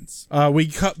happens. We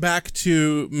cut back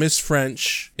to Miss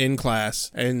French in class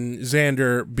and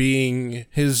Xander being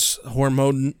his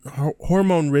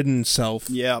hormone-ridden self.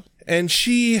 Yep. And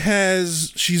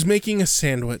she's making a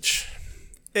sandwich.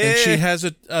 And she has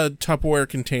a Tupperware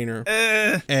container.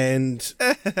 And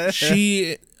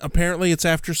she, apparently it's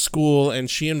after school, and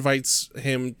she invites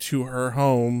him to her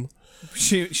home.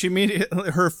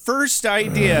 Her first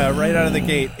idea right out of the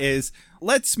gate is,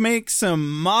 let's make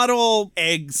some model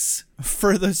eggs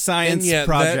for the science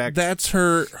project. That's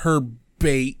her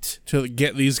bait to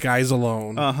get these guys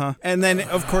alone. And then,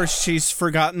 of course, she's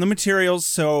forgotten the materials.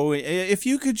 So if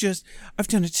you could just... I've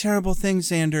done a terrible thing,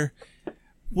 Xander.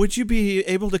 Would you be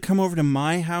able to come over to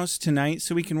my house tonight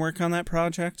so we can work on that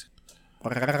project?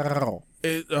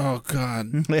 Oh,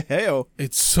 God. Hey-o.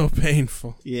 It's so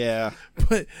painful. Yeah.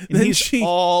 But and then he's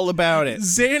all about it.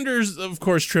 Xander's, of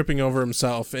course, tripping over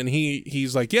himself, and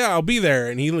he's like, yeah, I'll be there,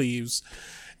 and he leaves.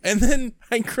 And then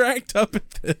I cracked up at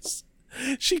this.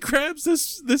 She grabs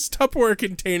this Tupperware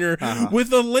container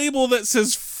with a label that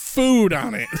says food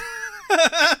on it.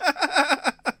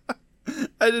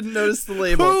 I didn't notice the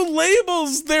label. Who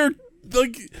labels their...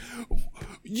 like...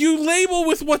 You label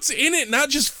with what's in it, not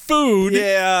just food.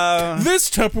 Yeah. This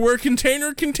Tupperware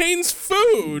container contains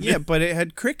food. Yeah, but it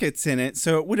had crickets in it,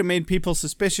 so it would have made people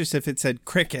suspicious if it said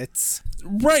crickets.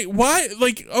 Right. Why?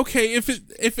 Like, okay, if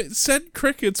it said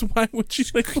crickets, why would she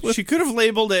label it? She could have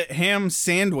labeled it ham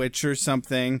sandwich or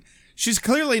something. She's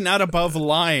clearly not above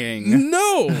lying.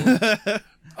 No.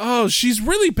 Oh, she's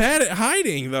really bad at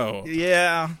hiding, though.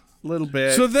 Yeah, a little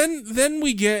bit. So then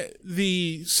we get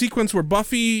the sequence where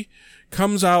Buffy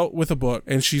comes out with a book,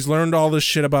 and she's learned all this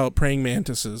shit about praying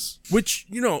mantises. Which,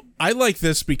 I like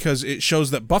this because it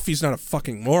shows that Buffy's not a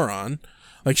fucking moron.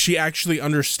 Like, she actually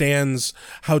understands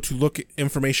how to look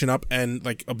information up and,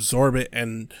 like, absorb it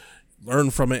and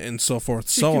learn from it and so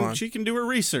forth, on. She can do her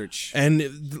research.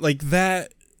 And, like,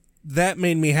 that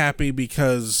made me happy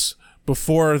because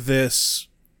before this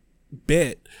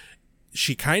bit,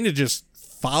 she kind of just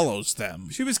follows them.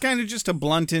 She was kind of just a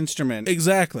blunt instrument.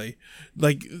 Exactly.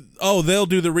 Like, oh, they'll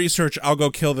do the research, I'll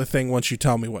go kill the thing once you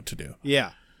tell me what to do.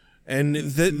 Yeah. And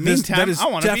that is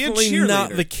definitely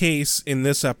not the case in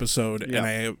this episode,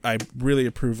 and I really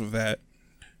approve of that.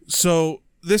 So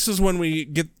this is when we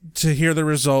get to hear the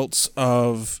results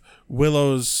of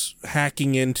Willow's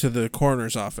hacking into the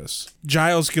coroner's office.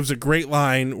 Giles gives a great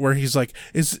line where he's like,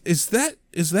 is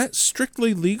that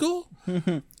strictly legal?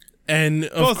 And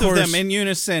both of them in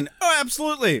unison. Oh,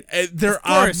 absolutely. They're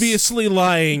obviously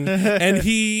lying. And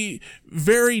he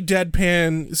very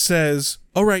deadpan says,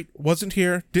 all right, wasn't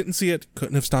here, didn't see it,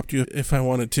 couldn't have stopped you if I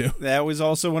wanted to. That was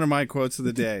also one of my quotes of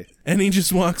the day. And he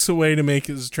just walks away to make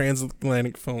his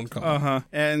transatlantic phone call.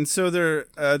 And so they're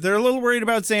a little worried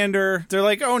about Xander. They're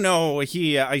like, oh no,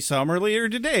 I saw him earlier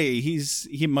today.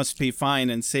 He must be fine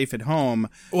and safe at home.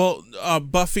 Well,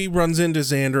 Buffy runs into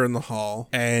Xander in the hall,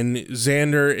 and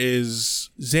Xander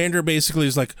basically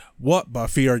is like, what,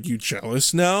 Buffy, are you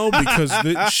jealous now? Because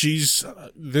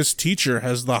this teacher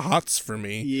has the hots for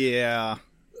me. Yeah.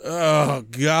 Oh,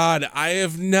 God, I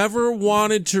have never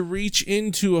wanted to reach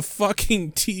into a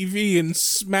fucking TV and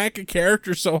smack a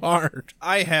character so hard.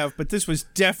 I have, but this was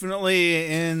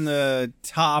definitely in the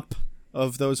top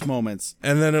of those moments.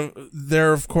 And then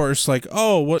they're, of course, like,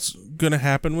 oh, what's going to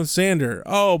happen with Xander?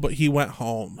 Oh, but he went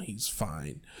home. He's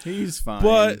fine. He's fine.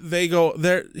 But they go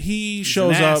there. He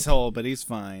shows an up. Asshole, but he's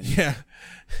fine. Yeah.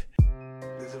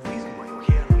 There's a reason why you're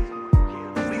here.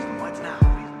 The reason what's now.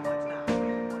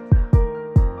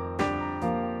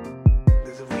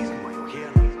 There's a reason why you're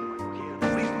here.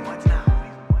 The reason what's now.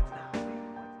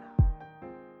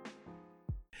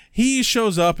 He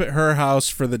shows up at her house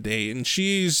for the date, and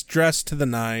she's dressed to the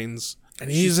nines.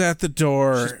 And he's at the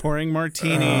door. She's pouring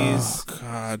martinis. Oh,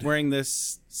 God. Wearing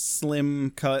this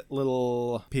slim cut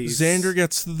little piece. Xander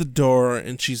gets to the door,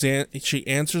 and she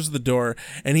answers the door,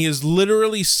 and he is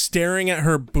literally staring at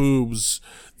her boobs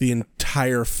the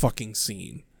entire fucking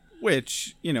scene.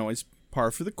 Which, is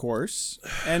par for the course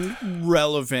and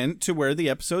relevant to where the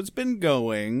episode's been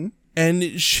going.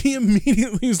 And she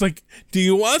immediately is like, do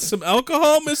you want some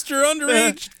alcohol, Mr.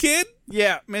 Underage Kid?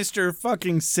 Yeah, Mr.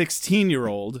 fucking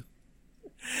 16-year-old.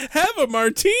 Have a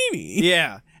martini.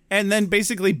 Yeah. And then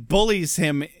basically bullies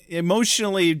him,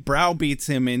 emotionally browbeats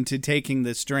him into taking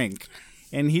this drink.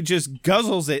 And he just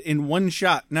guzzles it in one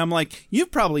shot. And I'm like,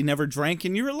 you've probably never drank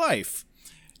in your life.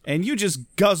 And you just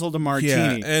guzzled a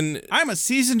martini. Yeah, and I'm a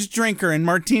seasoned drinker, and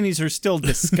martinis are still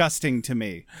disgusting to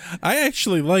me. I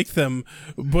actually like them,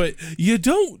 but you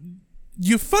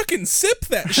fucking sip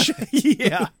that shit.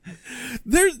 Yeah.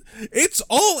 It's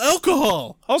all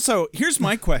alcohol. Also, here's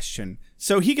my question.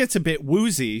 So he gets a bit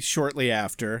woozy shortly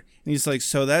after, and he's like,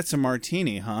 so that's a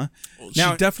martini, huh? She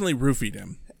definitely roofied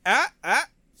him.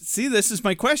 See, this is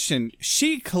my question.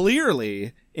 She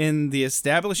clearly, in the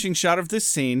establishing shot of this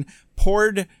scene,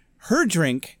 poured her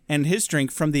drink and his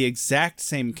drink from the exact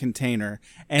same container.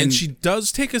 And she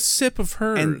does take a sip of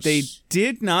hers. And they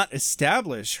did not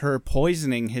establish her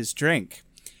poisoning his drink.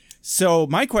 So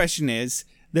my question is,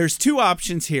 there's two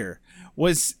options here.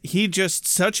 Was he just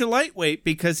such a lightweight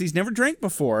because he's never drank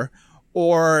before?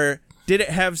 Or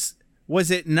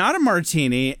was it not a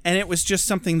martini and it was just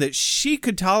something that she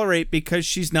could tolerate because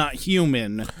she's not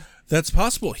human? That's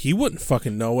possible. He wouldn't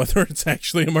fucking know whether it's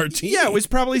actually a martini. Yeah, it was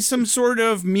probably some sort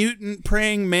of mutant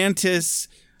praying mantis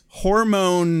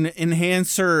hormone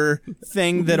enhancer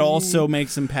thing that also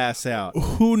makes him pass out.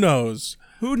 Who knows?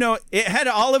 It had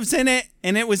olives in it,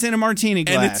 and it was in a martini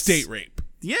glass. And it's date rape.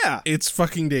 Yeah. It's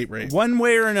fucking date rape. One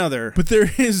way or another. But there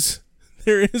is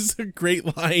a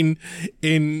great line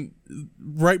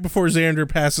right before Xander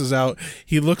passes out.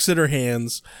 He looks at her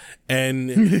hands,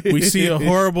 and we see a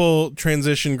horrible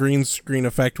transition green screen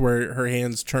effect where her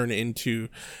hands turn into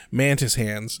Mantis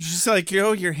hands. She's like,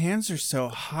 yo, your hands are so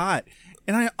hot.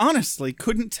 And I honestly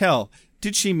couldn't tell.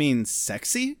 Did she mean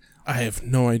sexy? I have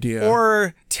no idea.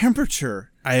 Or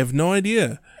temperature? I have no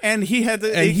idea. And he gave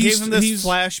him this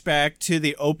flashback to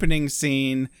the opening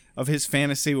scene of his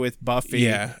fantasy with Buffy.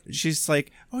 Yeah. She's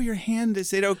like, oh, your hand,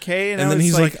 is it okay? And then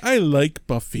he's like, I like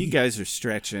Buffy. You guys are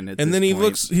stretching at and this then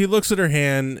point. he looks at her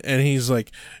hand, and he's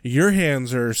like, your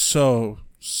hands are so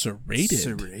serrated.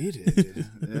 Serrated.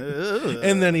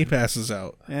 And then he passes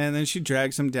out. And then she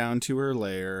drags him down to her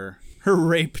lair, her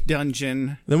rape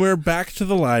dungeon. Then we're back to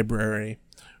the library,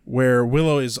 where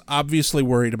Willow is obviously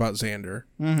worried about Xander.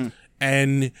 Mm-hmm.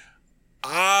 And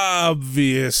obviously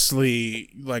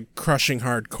like crushing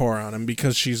hardcore on him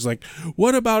because she's like,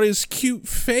 what about his cute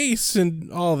face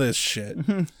and all this shit?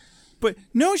 But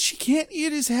no, she can't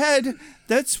eat his head.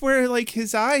 That's where like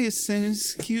his eyes and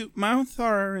his cute mouth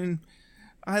are, and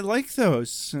I like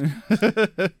those.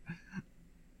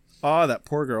 Oh, that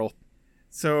poor girl.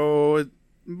 So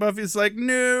Buffy's like,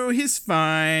 no, he's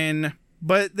fine.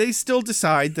 But they still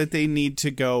decide that they need to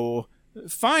go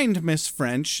find Miss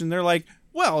French, and they're like,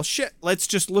 well, shit, let's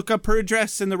just look up her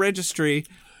address in the registry.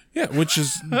 Yeah, which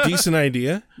is a decent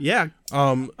idea. Yeah.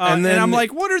 And then I'm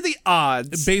like, what are the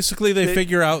odds? Basically, they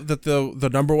figure out that the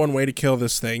number one way to kill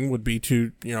this thing would be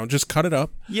to, just cut it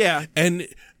up. Yeah. And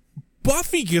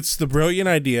Buffy gets the brilliant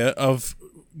idea of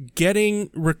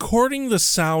recording the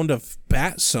sound of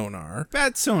bat sonar.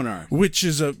 Bat sonar. Which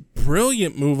is a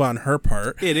brilliant move on her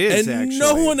part. It is, and actually.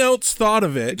 No one else thought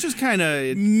of it. It just kind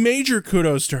of... Major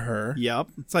kudos to her. Yep.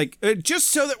 It's like, just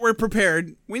so that we're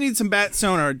prepared, we need some bat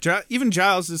sonar. Even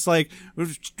Giles is like,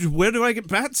 where do I get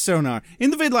bat sonar?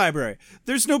 In the vid library.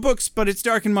 There's no books, but it's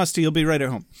dark and musty. You'll be right at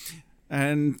home.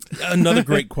 And... Another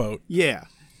great quote. Yeah.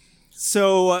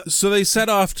 So they set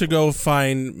off to go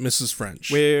find Mrs. French.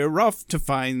 We're off to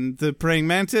find the praying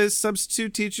mantis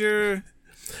substitute teacher.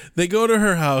 They go to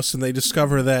her house and they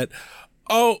discover that,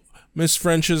 Miss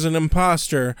French is an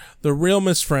imposter. The real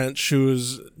Miss French,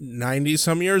 who's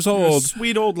 90-some years old,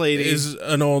 sweet old lady, is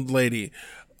an old lady.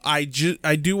 I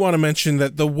do want to mention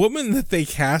that the woman that they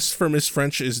cast for Miss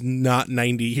French is not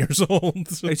 90 years old.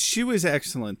 She was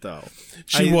excellent, though.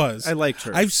 She was. I liked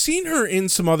her. I've seen her in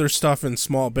some other stuff in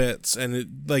small bits,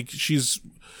 and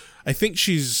I think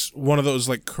she's one of those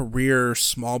like career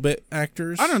small bit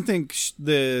actors. I don't think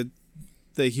the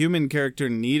human character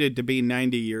needed to be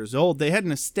 90 years old. They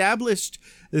hadn't established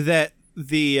that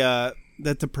the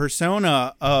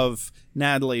persona of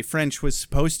Natalie French was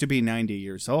supposed to be 90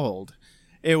 years old.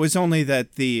 It was only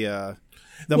that the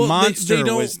monster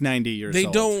was 90 years old.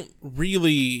 They don't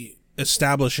really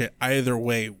establish it either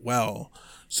way well.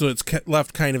 So it's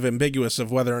left kind of ambiguous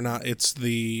of whether or not it's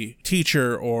the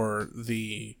teacher or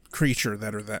the creature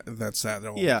that's that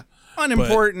old. Yeah.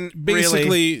 Unimportant, but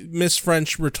basically, Miss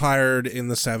French retired in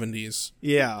the 70s.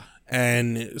 Yeah.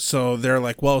 And so they're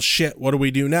like, well, shit, what do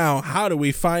we do now? How do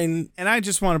we find... And I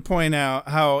just want to point out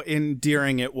how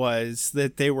endearing it was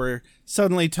that they were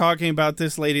suddenly talking about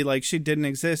this lady like she didn't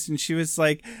exist. And she was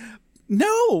like,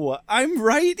 no, I'm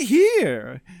right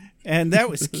here. And that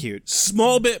was cute.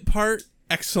 Small bit part,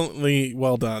 excellently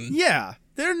well done. Yeah.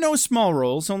 There are no small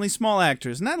roles, only small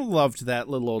actors. And I loved that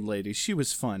little old lady. She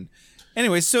was fun.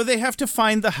 Anyway, so they have to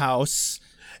find the house.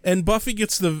 And Buffy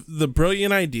gets the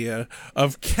brilliant idea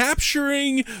of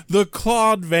capturing the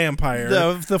clawed vampire.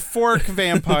 The fork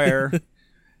vampire.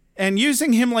 And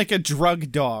using him like a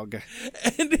drug dog.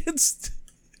 And it's...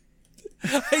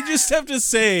 I just have to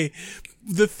say,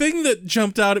 the thing that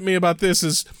jumped out at me about this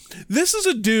is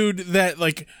a dude that,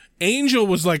 like, Angel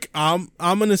was, like,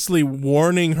 ominously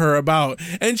warning her about.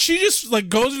 And she just, like,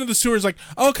 goes into the sewers like,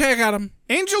 okay, I got him.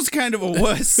 Angel's kind of a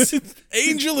wuss.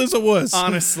 Angel is a wuss.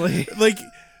 Honestly. Like...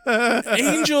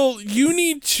 Angel, you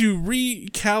need to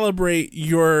recalibrate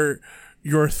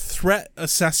your threat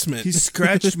assessment. He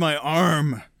scratched my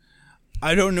arm.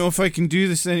 I don't know if I can do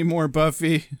this anymore,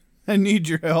 Buffy. I need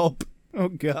your help. Oh,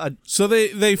 God. So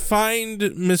they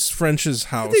find Miss French's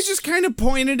house. They just kind of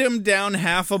pointed him down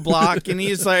half a block, and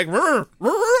he's like, "Rrr,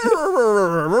 rrr,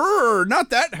 rrr, rrr, not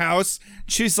that house."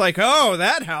 She's like, "Oh,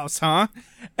 that house, huh?"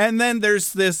 And then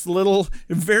there's this little,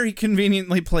 very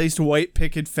conveniently placed white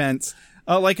picket fence.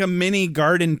 Like a mini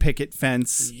garden picket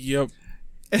fence. Yep.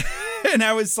 And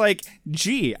I was like,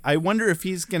 gee, I wonder if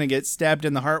he's going to get stabbed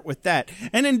in the heart with that.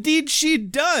 And indeed she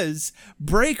does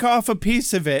break off a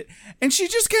piece of it. And she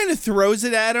just kind of throws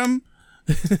it at him.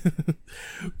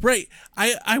 Right.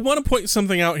 I want to point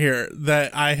something out here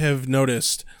that I have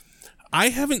noticed. I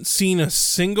haven't seen a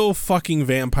single fucking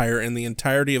vampire in the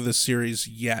entirety of the series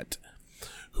yet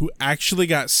who actually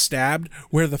got stabbed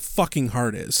where the fucking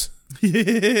heart is.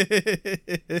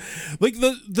 Like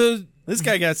this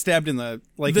guy got stabbed in the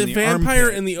vampire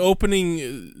armpit. in the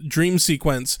opening dream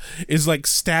sequence is like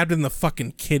stabbed in the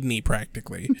fucking kidney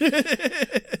practically.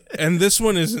 And this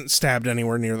one isn't stabbed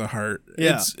anywhere near the heart.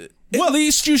 Yeah. At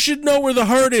least you should know where the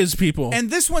heart is, people. And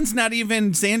this one's not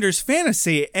even Xander's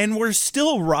fantasy, and we're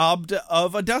still robbed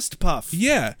of a dust puff.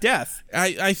 Yeah. Death.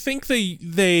 I think they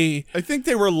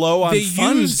were low on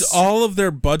funds. Used all of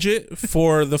their budget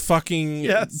for the fucking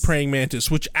Yes. praying mantis,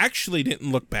 which actually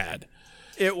didn't look bad.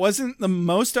 It wasn't the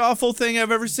most awful thing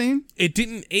I've ever seen. It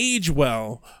didn't age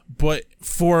well, but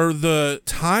for the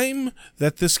time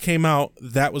that this came out,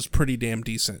 that was pretty damn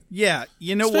decent. Yeah,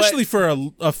 you know Especially what?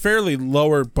 for a fairly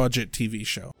lower budget TV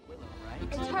show.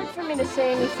 It's hard for me to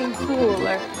say anything cool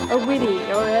or witty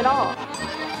or at all.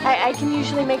 I can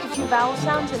usually make a few vowel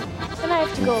sounds and then I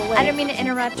have to go away. I don't mean to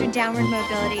interrupt your downward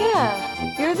mobility.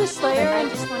 Yeah, you're the Slayer I and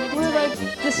just wanted to we're tell like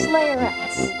the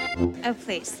Slayerettes. Oh,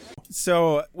 please.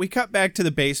 So we cut back to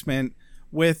the basement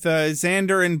with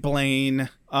Xander and Blaine.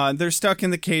 They're stuck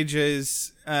in the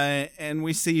cages, and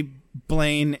we see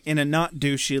Blaine in a not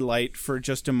douchey light for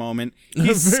just a moment.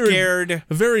 He's scared.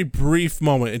 A very brief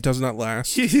moment. It does not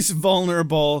last. He's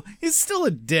vulnerable. He's still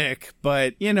a dick,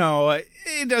 but, you know,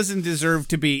 he doesn't deserve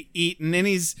to be eaten. And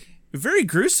he's very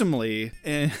gruesomely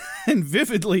and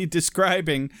vividly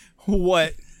describing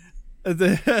what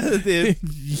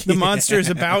the monster is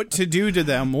about to do to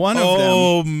them. One of them.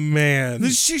 Oh, man.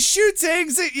 She shoots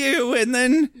eggs at you, and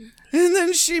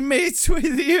then she mates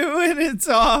with you, and it's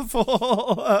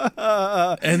awful.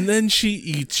 And then she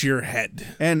eats your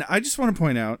head. And I just want to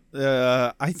point out,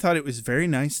 I thought it was very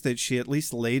nice that she at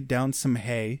least laid down some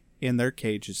hay in their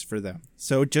cages for them.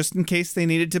 So just in case they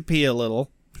needed to pee a little,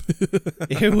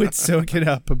 it would soak it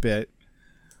up a bit.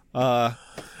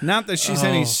 Not that she's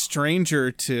any stranger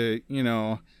to, you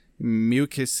know,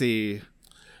 mucusy,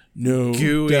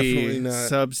 gooey definitely not.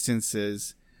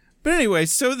 substances. But anyway,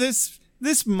 so this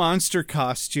monster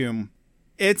costume,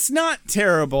 it's not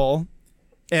terrible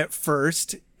at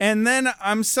first, and then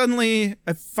I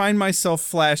find myself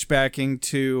flashbacking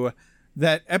to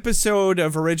that episode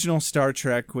of original Star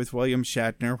Trek with William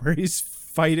Shatner where he's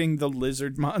fighting the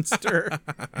lizard monster.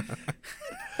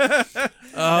 And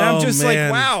I'm just like,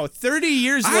 wow, 30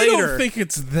 years later. I don't think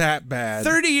it's that bad.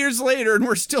 30 years later, and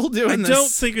we're still doing this. I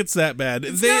don't think it's that bad.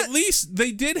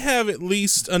 They did have at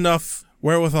least enough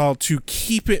wherewithal to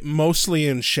keep it mostly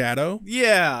in shadow.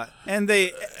 Yeah,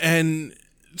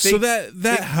 so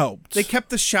that helped. They kept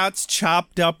the shots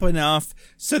chopped up enough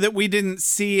so that we didn't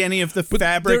see any of the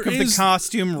fabric of the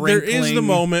costume wrinkling. There is the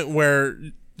moment where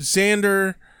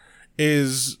Xander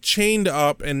is chained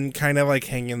up and kind of like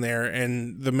hanging there,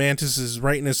 and the mantis is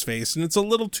right in his face, and it's a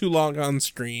little too long on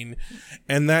screen,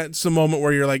 and that's a moment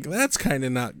where you're like, that's kind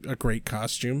of not a great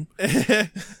costume.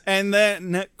 And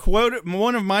then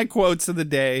one of my quotes of the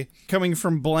day coming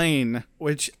from Blaine,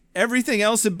 which everything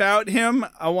else about him,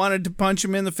 I wanted to punch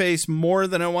him in the face more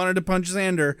than I wanted to punch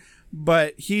Xander.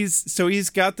 But he's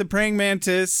got the praying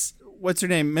mantis, what's her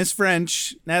name? Miss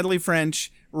French, Natalie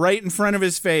French, right in front of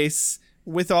his face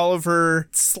with all of her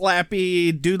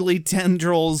slappy doodly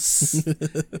tendrils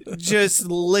just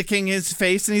licking his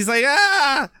face. And he's like,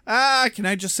 can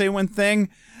I just say one thing?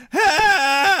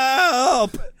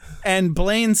 Help! And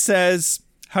Blaine says,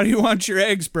 how do you want your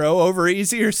eggs, bro? Over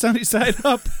easy or sunny side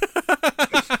up?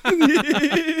 And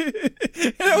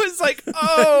I was like,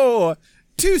 oh,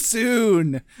 too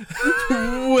soon.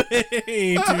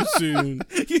 Way too soon.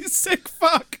 You sick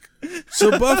fuck.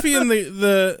 So Buffy and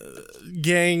the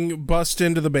gang bust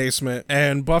into the basement,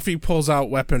 and Buffy pulls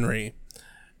out weaponry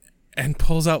and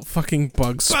pulls out fucking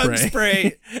bug spray. Bug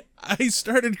spray. I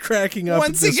started cracking up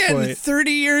Once at this again, point.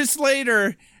 30 years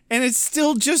later, and it's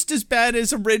still just as bad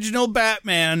as original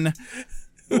Batman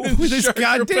with his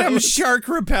goddamn shark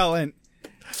repellent.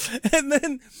 And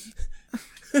then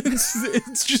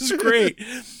it's just great.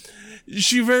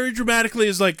 She very dramatically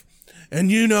is like, and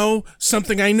you know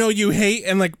something I know you hate,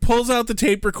 and like pulls out the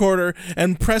tape recorder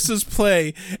and presses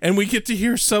play, and we get to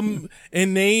hear some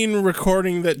inane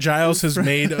recording that Giles has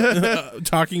made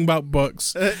talking about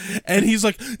books, and he's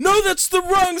like, no, that's the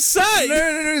wrong side.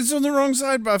 No, it's on the wrong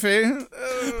side, Buffy.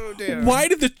 Oh dear. Why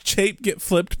did the tape get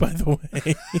flipped, by the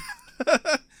way?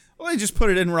 Well, they just put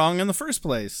it in wrong in the first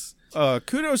place.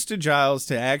 Kudos to Giles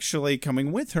to actually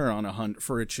coming with her on a hunt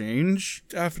for a change.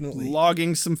 Definitely.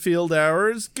 Logging some field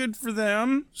hours. Good for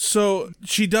them. So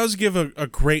she does give a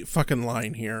great fucking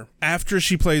line here. After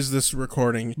she plays this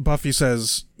recording, Buffy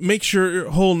says, makes your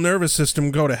whole nervous system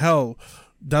go to hell,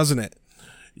 doesn't it?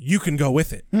 You can go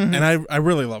with it. Mm-hmm. And I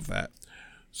really love that.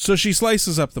 So she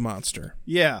slices up the monster.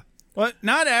 Yeah. But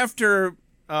not after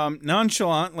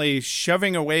nonchalantly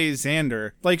shoving away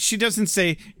Xander. Like, she doesn't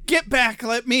say, get back,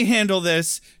 let me handle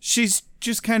this. She's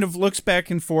just kind of looks back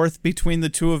and forth between the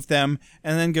two of them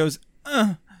and then goes,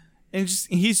 and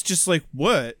he's just like,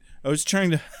 what? I was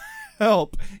trying to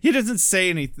help. He doesn't say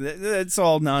anything. It's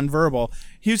all nonverbal.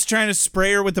 He was trying to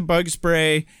spray her with the bug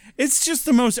spray. It's just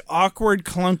the most awkward,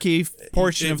 clunky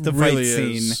portion of the fight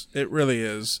scene. It really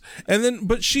is. And then,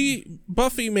 but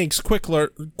Buffy makes quick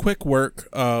work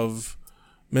of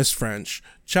Miss French,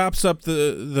 chops up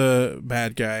the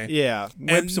bad guy. Yeah,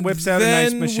 whips out a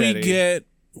nice machete.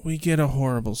 We get a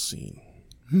horrible scene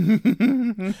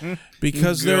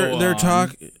because they're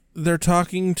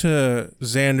talking to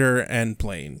Xander and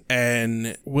Blaine,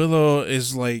 and Willow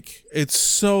is like, it's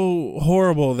so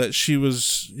horrible that she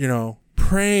was,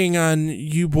 preying on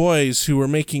you boys who were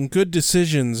making good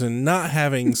decisions and not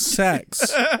having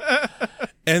sex.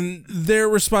 And their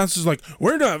response is like,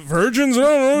 we're not virgins. I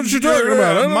don't know what you're talking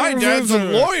about. My dad's a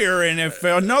lawyer, and if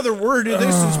another word of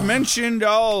this is mentioned,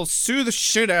 I'll sue the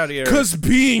shit out of you. Because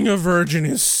being a virgin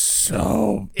is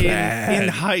so bad. In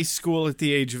high school at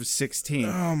the age of 16.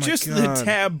 Oh my Just God. the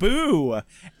taboo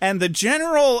and the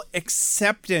general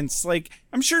acceptance. Like,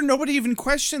 I'm sure nobody even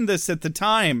questioned this at the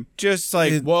time. Just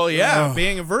like,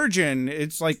 being a virgin,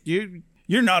 it's like,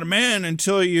 you're not a man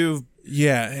until you've...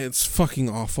 Yeah, it's fucking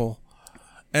awful.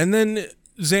 And then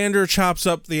Xander chops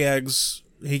up the eggs.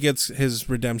 He gets his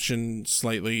redemption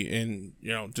slightly in,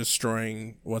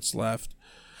 destroying what's left.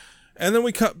 And then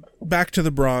we cut back to the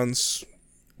bronze,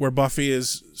 where Buffy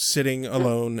is sitting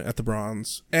alone at the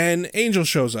bronze. And Angel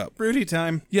shows up. Broody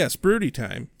time. Yes, Broody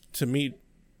time. To meet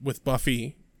with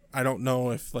Buffy. I don't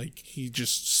know if, he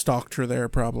just stalked her there,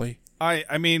 probably.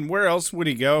 I mean, where else would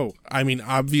he go? I mean,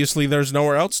 obviously there's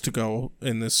nowhere else to go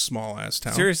in this small-ass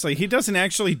town. Seriously, he doesn't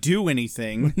actually do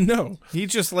anything. No. He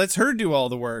just lets her do all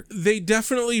the work. They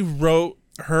definitely wrote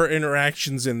her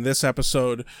interactions in this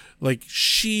episode. Like,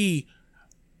 she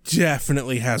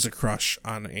definitely has a crush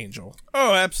on Angel.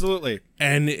 Oh, absolutely.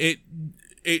 And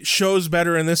it shows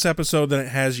better in this episode than it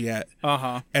has yet.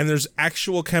 Uh-huh. And there's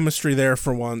actual chemistry there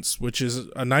for once, which is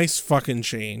a nice fucking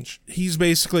change. He's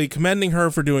basically commending her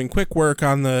for doing quick work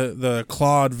on the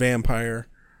clawed vampire.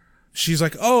 she's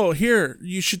like, "Oh, here,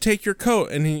 you should take your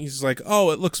coat." And he's like,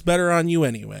 "Oh, it looks better on you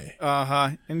anyway."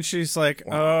 And she's like,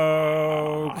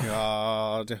 "Oh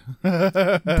God."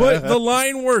 But the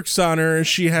line works on her.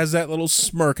 She has that little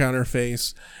smirk on her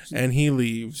face, and he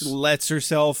leaves. Lets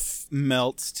herself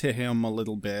melt to him a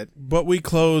little bit. But we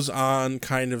close on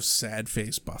kind of sad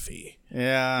face Buffy.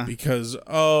 Yeah. Because,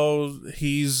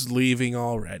 he's leaving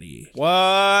already.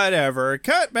 Whatever.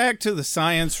 Cut back to the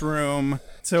science room.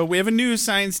 So we have a new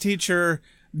science teacher.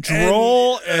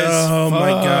 Droll as fuck. My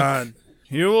God.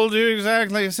 You will do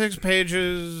exactly 6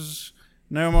 pages.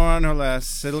 No more, no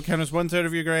less. It'll count as 1/3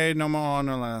 of your grade. No more,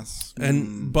 no less.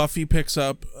 And Buffy picks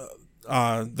up...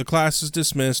 the class is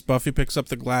dismissed. Buffy picks up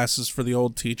the glasses for the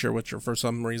old teacher, which are for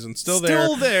some reason still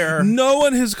there. No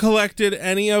one has collected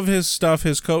any of his stuff.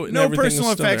 His coat and everything is still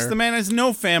personal effects. there. The man has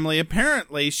no family.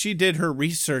 Apparently, she did her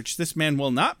research. This man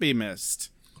will not be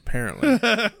missed. Apparently.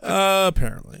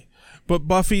 Apparently. But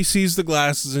Buffy sees the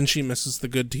glasses and she misses the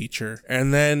good teacher.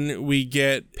 And then we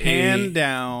get Pan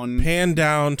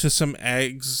down to some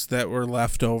eggs that were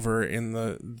left over in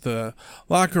the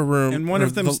locker room. And one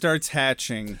of them starts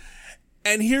hatching.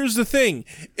 And here's the thing.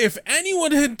 If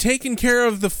anyone had taken care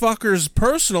of the fucker's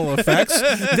personal effects,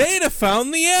 they'd have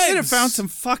found the eggs. They'd have found some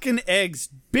fucking eggs.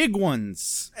 Big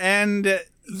ones. And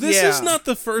this is not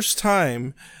the first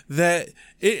time that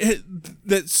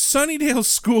that Sunnydale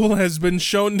School has been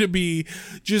shown to be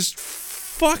just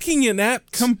fucking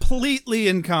inept. Completely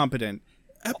incompetent.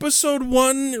 Episode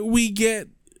 1, we get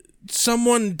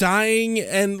someone dying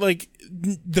and, like,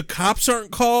 the cops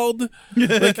aren't called.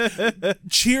 Like,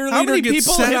 cheerleader How many gets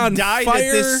people set have on died fire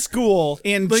at this school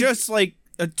in Like, just like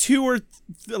a 2 or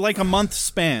like a month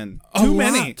span? A Too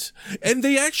many. lot. And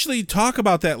they actually talk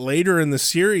about that later in the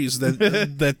series that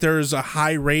that there's a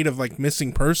high rate of like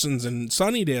missing persons in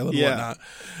Sunnydale and whatnot.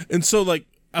 And so like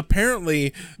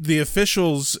apparently the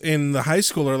officials in the high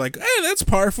school are like, hey, that's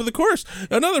par for the course.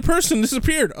 Another person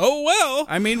disappeared. Oh, well.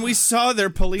 I mean, we saw their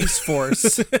police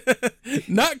force.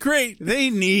 Not great. They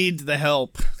need the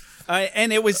help.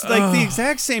 And it was like the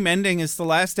exact same ending as the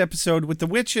last episode with the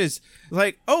witches.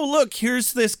 Like, oh, look,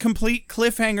 here's this complete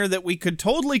cliffhanger that we could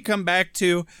totally come back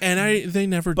to. And they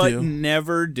never but do.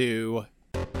 never do.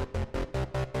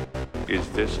 Is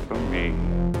this from me?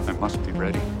 I must be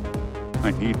ready. I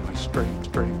need my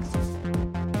strength. Give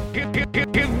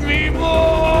me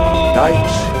more! Night,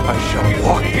 I shall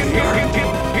walk the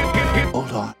earth.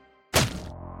 Hold on.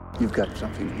 You've got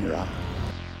something in your eye.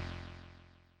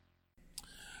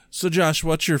 So, Josh,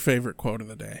 what's your favorite quote of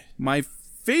the day? My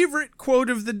favorite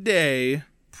quote of the day,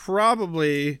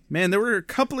 probably... Man, there were a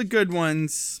couple of good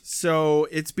ones. So,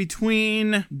 it's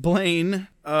between Blaine,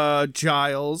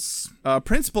 Giles,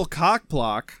 Principal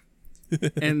Cockblock,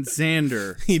 and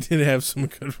Xander. He did have some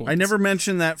good ones. I never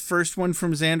mentioned that first one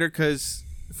from Xander because,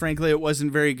 frankly, it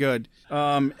wasn't very good.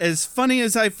 As funny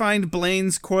as I find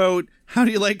Blaine's quote, "How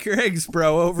do you like your eggs,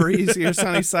 bro? Over easy or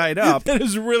sunny side up?" That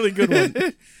is a really good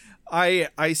one.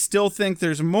 I still think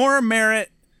there's more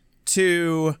merit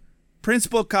to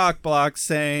Principal Cockblock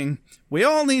saying, "We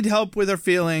all need help with our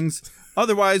feelings.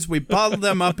 Otherwise, we bottle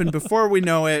them up, and before we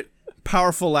know it,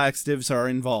 powerful laxatives are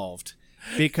involved."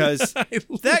 Because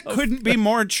that couldn't be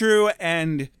more true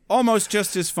and almost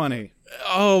just as funny.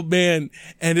 Oh, man.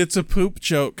 And it's a poop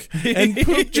joke. And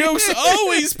poop jokes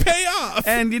always pay off.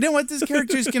 And you know what? This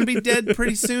character is going to be dead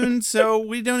pretty soon, so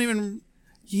we don't even...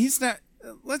 He's not...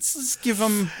 Let's just give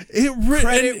him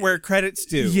credit where credit's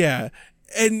due. Yeah.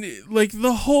 And, like,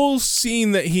 the whole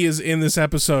scene that he is in this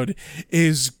episode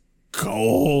is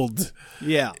gold.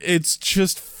 Yeah. It's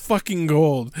just fucking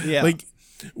gold. Yeah. Like...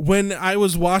 When I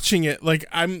was watching it, like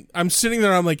I'm sitting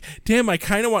there, I'm like, damn, I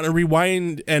kind of want to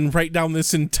rewind and write down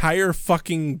this entire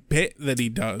fucking bit that he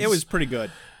does. It was pretty good.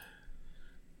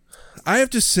 I have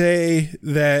to say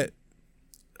that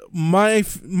my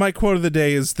quote of the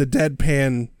day is the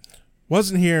deadpan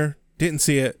wasn't here, didn't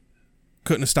see it,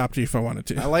 couldn't have stopped you if I wanted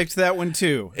to. I liked that one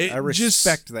too. I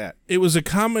respect that. It was a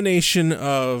combination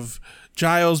of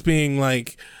Giles being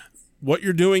like, what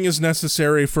you're doing is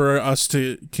necessary for us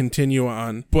to continue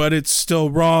on, but it's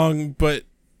still wrong, but,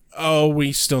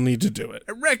 we still need to do it.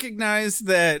 I recognize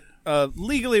that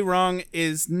legally wrong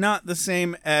is not the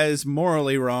same as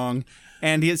morally wrong,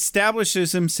 and he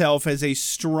establishes himself as a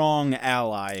strong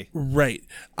ally. Right.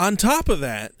 On top of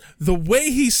that, the way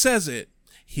he says it,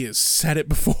 he has said it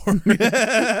before.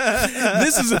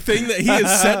 This is a thing that he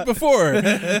has said before.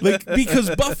 Like,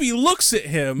 because Buffy looks at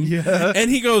him,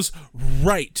 and he goes,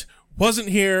 right. Wasn't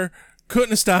here,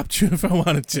 couldn't have stopped you if I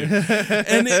wanted to.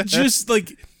 And it just,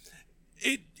 like,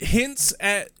 it hints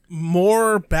at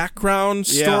more background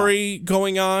story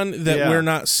going on that we're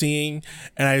not seeing,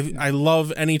 and I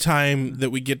love any time that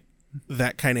we get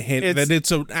that kind of hint that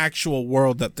it's an actual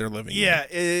world that they're living in. Yeah,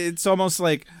 it's almost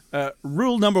like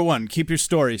rule number 1, keep your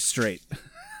stories straight.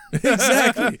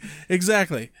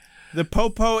 Exactly. The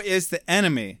Popo is the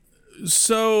enemy.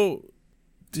 So,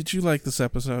 did you like this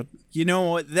episode? You know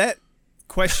what? That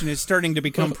question is starting to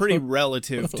become pretty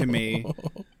relative to me.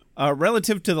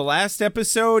 Relative to the last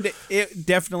episode, it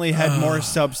definitely had more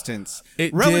substance.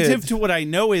 Relative to what I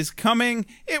know is coming,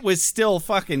 it was still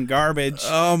fucking garbage.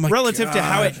 Oh my Relative God. to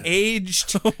how it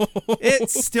aged,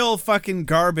 it's still fucking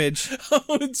garbage. Oh,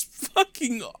 it's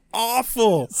fucking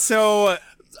awful. So,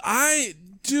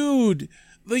 dude,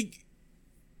 like,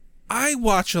 I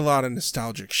watch a lot of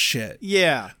nostalgic shit.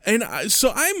 yeah. And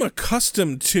so I'm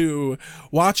accustomed to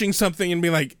watching something and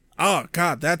being like, oh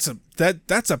God, that's a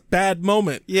bad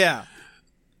moment. Yeah.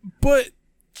 But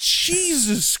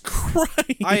Jesus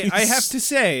Christ. I have to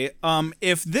say,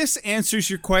 if this answers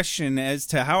your question as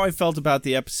to how I felt about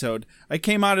the episode, I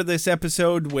came out of this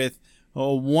episode with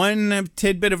one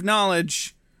tidbit of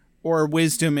knowledge or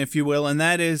wisdom, if you will, and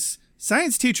that is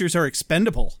science teachers are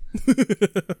expendable.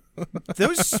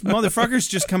 Those motherfuckers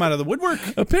just come out of the woodwork.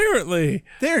 Apparently.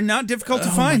 They're not difficult to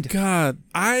find. Oh my God.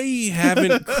 I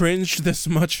haven't cringed this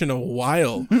much in a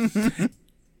while.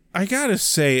 I gotta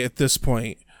say at this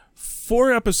point,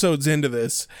 4 episodes into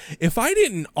this, if I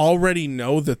didn't already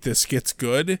know that this gets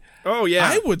good, Oh, yeah.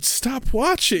 I would stop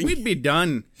watching. We'd be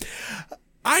done.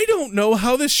 I don't know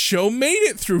how this show made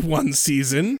it through 1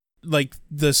 season. Like,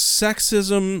 the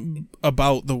sexism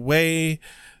about the way...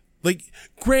 Like,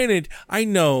 granted, I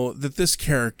know that this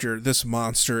character, this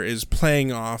monster, is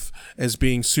playing off as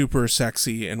being super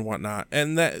sexy and whatnot.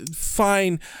 And that,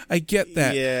 fine, I get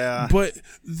that. Yeah. But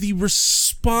the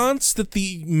response that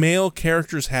the male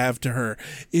characters have to her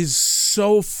is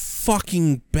so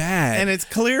fucking bad. And it's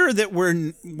clear that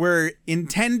we're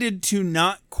intended to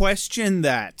not question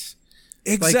that.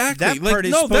 Exactly. Like, that part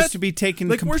is supposed to be taken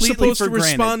completely we're supposed for to granted.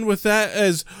 respond with that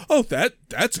as, oh,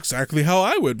 that's exactly how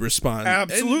I would respond.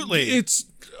 Absolutely. And it's.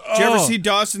 Did you ever see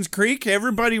Dawson's Creek?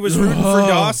 Everybody was rooting for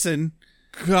Dawson.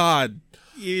 God.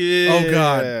 Yeah. Oh,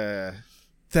 God.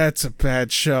 That's a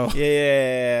bad show.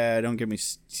 Yeah, don't get me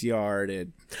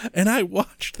started. And I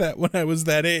watched that when I was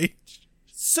that age.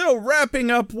 So,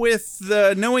 wrapping up with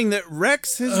knowing that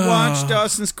Rex has watched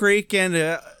Dawson's Creek,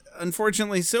 and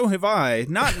unfortunately, so have I.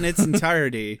 Not in its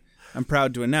entirety, I'm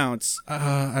proud to announce.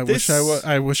 I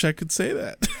wish I could say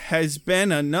that. Has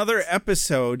been another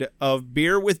episode of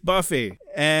Beer with Buffy,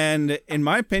 and in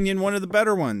my opinion, one of the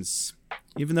better ones.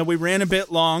 Even though we ran a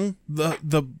bit long,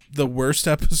 The worst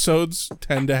episodes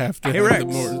tend to have to Rex. have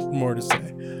more to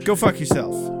say. go fuck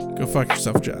yourself. Go fuck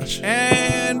yourself, Josh.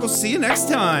 And we'll see you next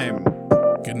time.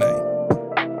 Good night.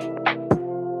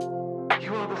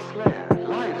 You are the Slayer.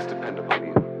 Lives depend upon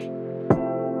you.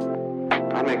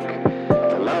 I make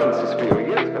allowances for your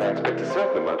years, but I expect a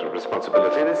certain amount of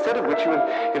responsibility, and instead of which you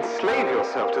enslave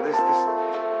yourself to this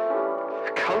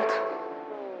cult.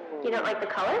 You don't like the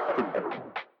color?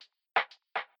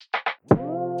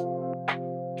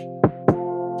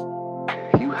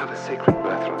 You have a sacred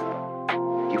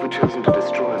birthright. You were chosen to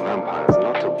destroy vampires,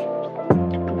 not to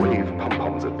wave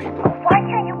pom-poms at people. Why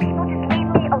can't you people just leave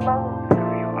me alone?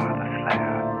 You are the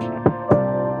Slayer.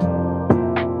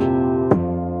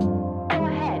 Go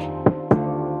ahead.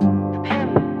 Prepare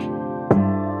me.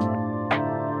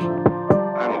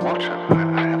 I'm a watcher. I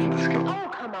haven't the skill. Oh,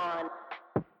 come on.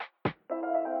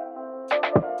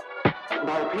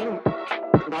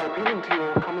 By appealing to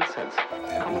your common sense.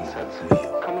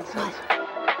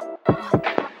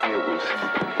 Werewolves,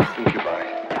 incubi,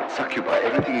 succubi,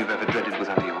 everything you've ever dreaded was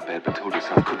under your bed, but told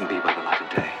yourself couldn't be by the light of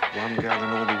day. One gal in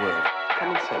all the world.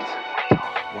 Common sense.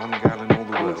 One gal in all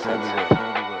the world.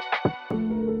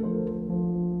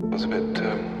 It was a bit,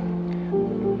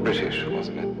 British,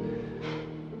 wasn't it?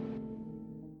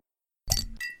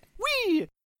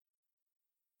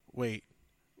 Wait,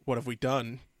 what have we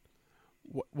done?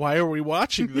 Why are we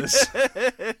watching this?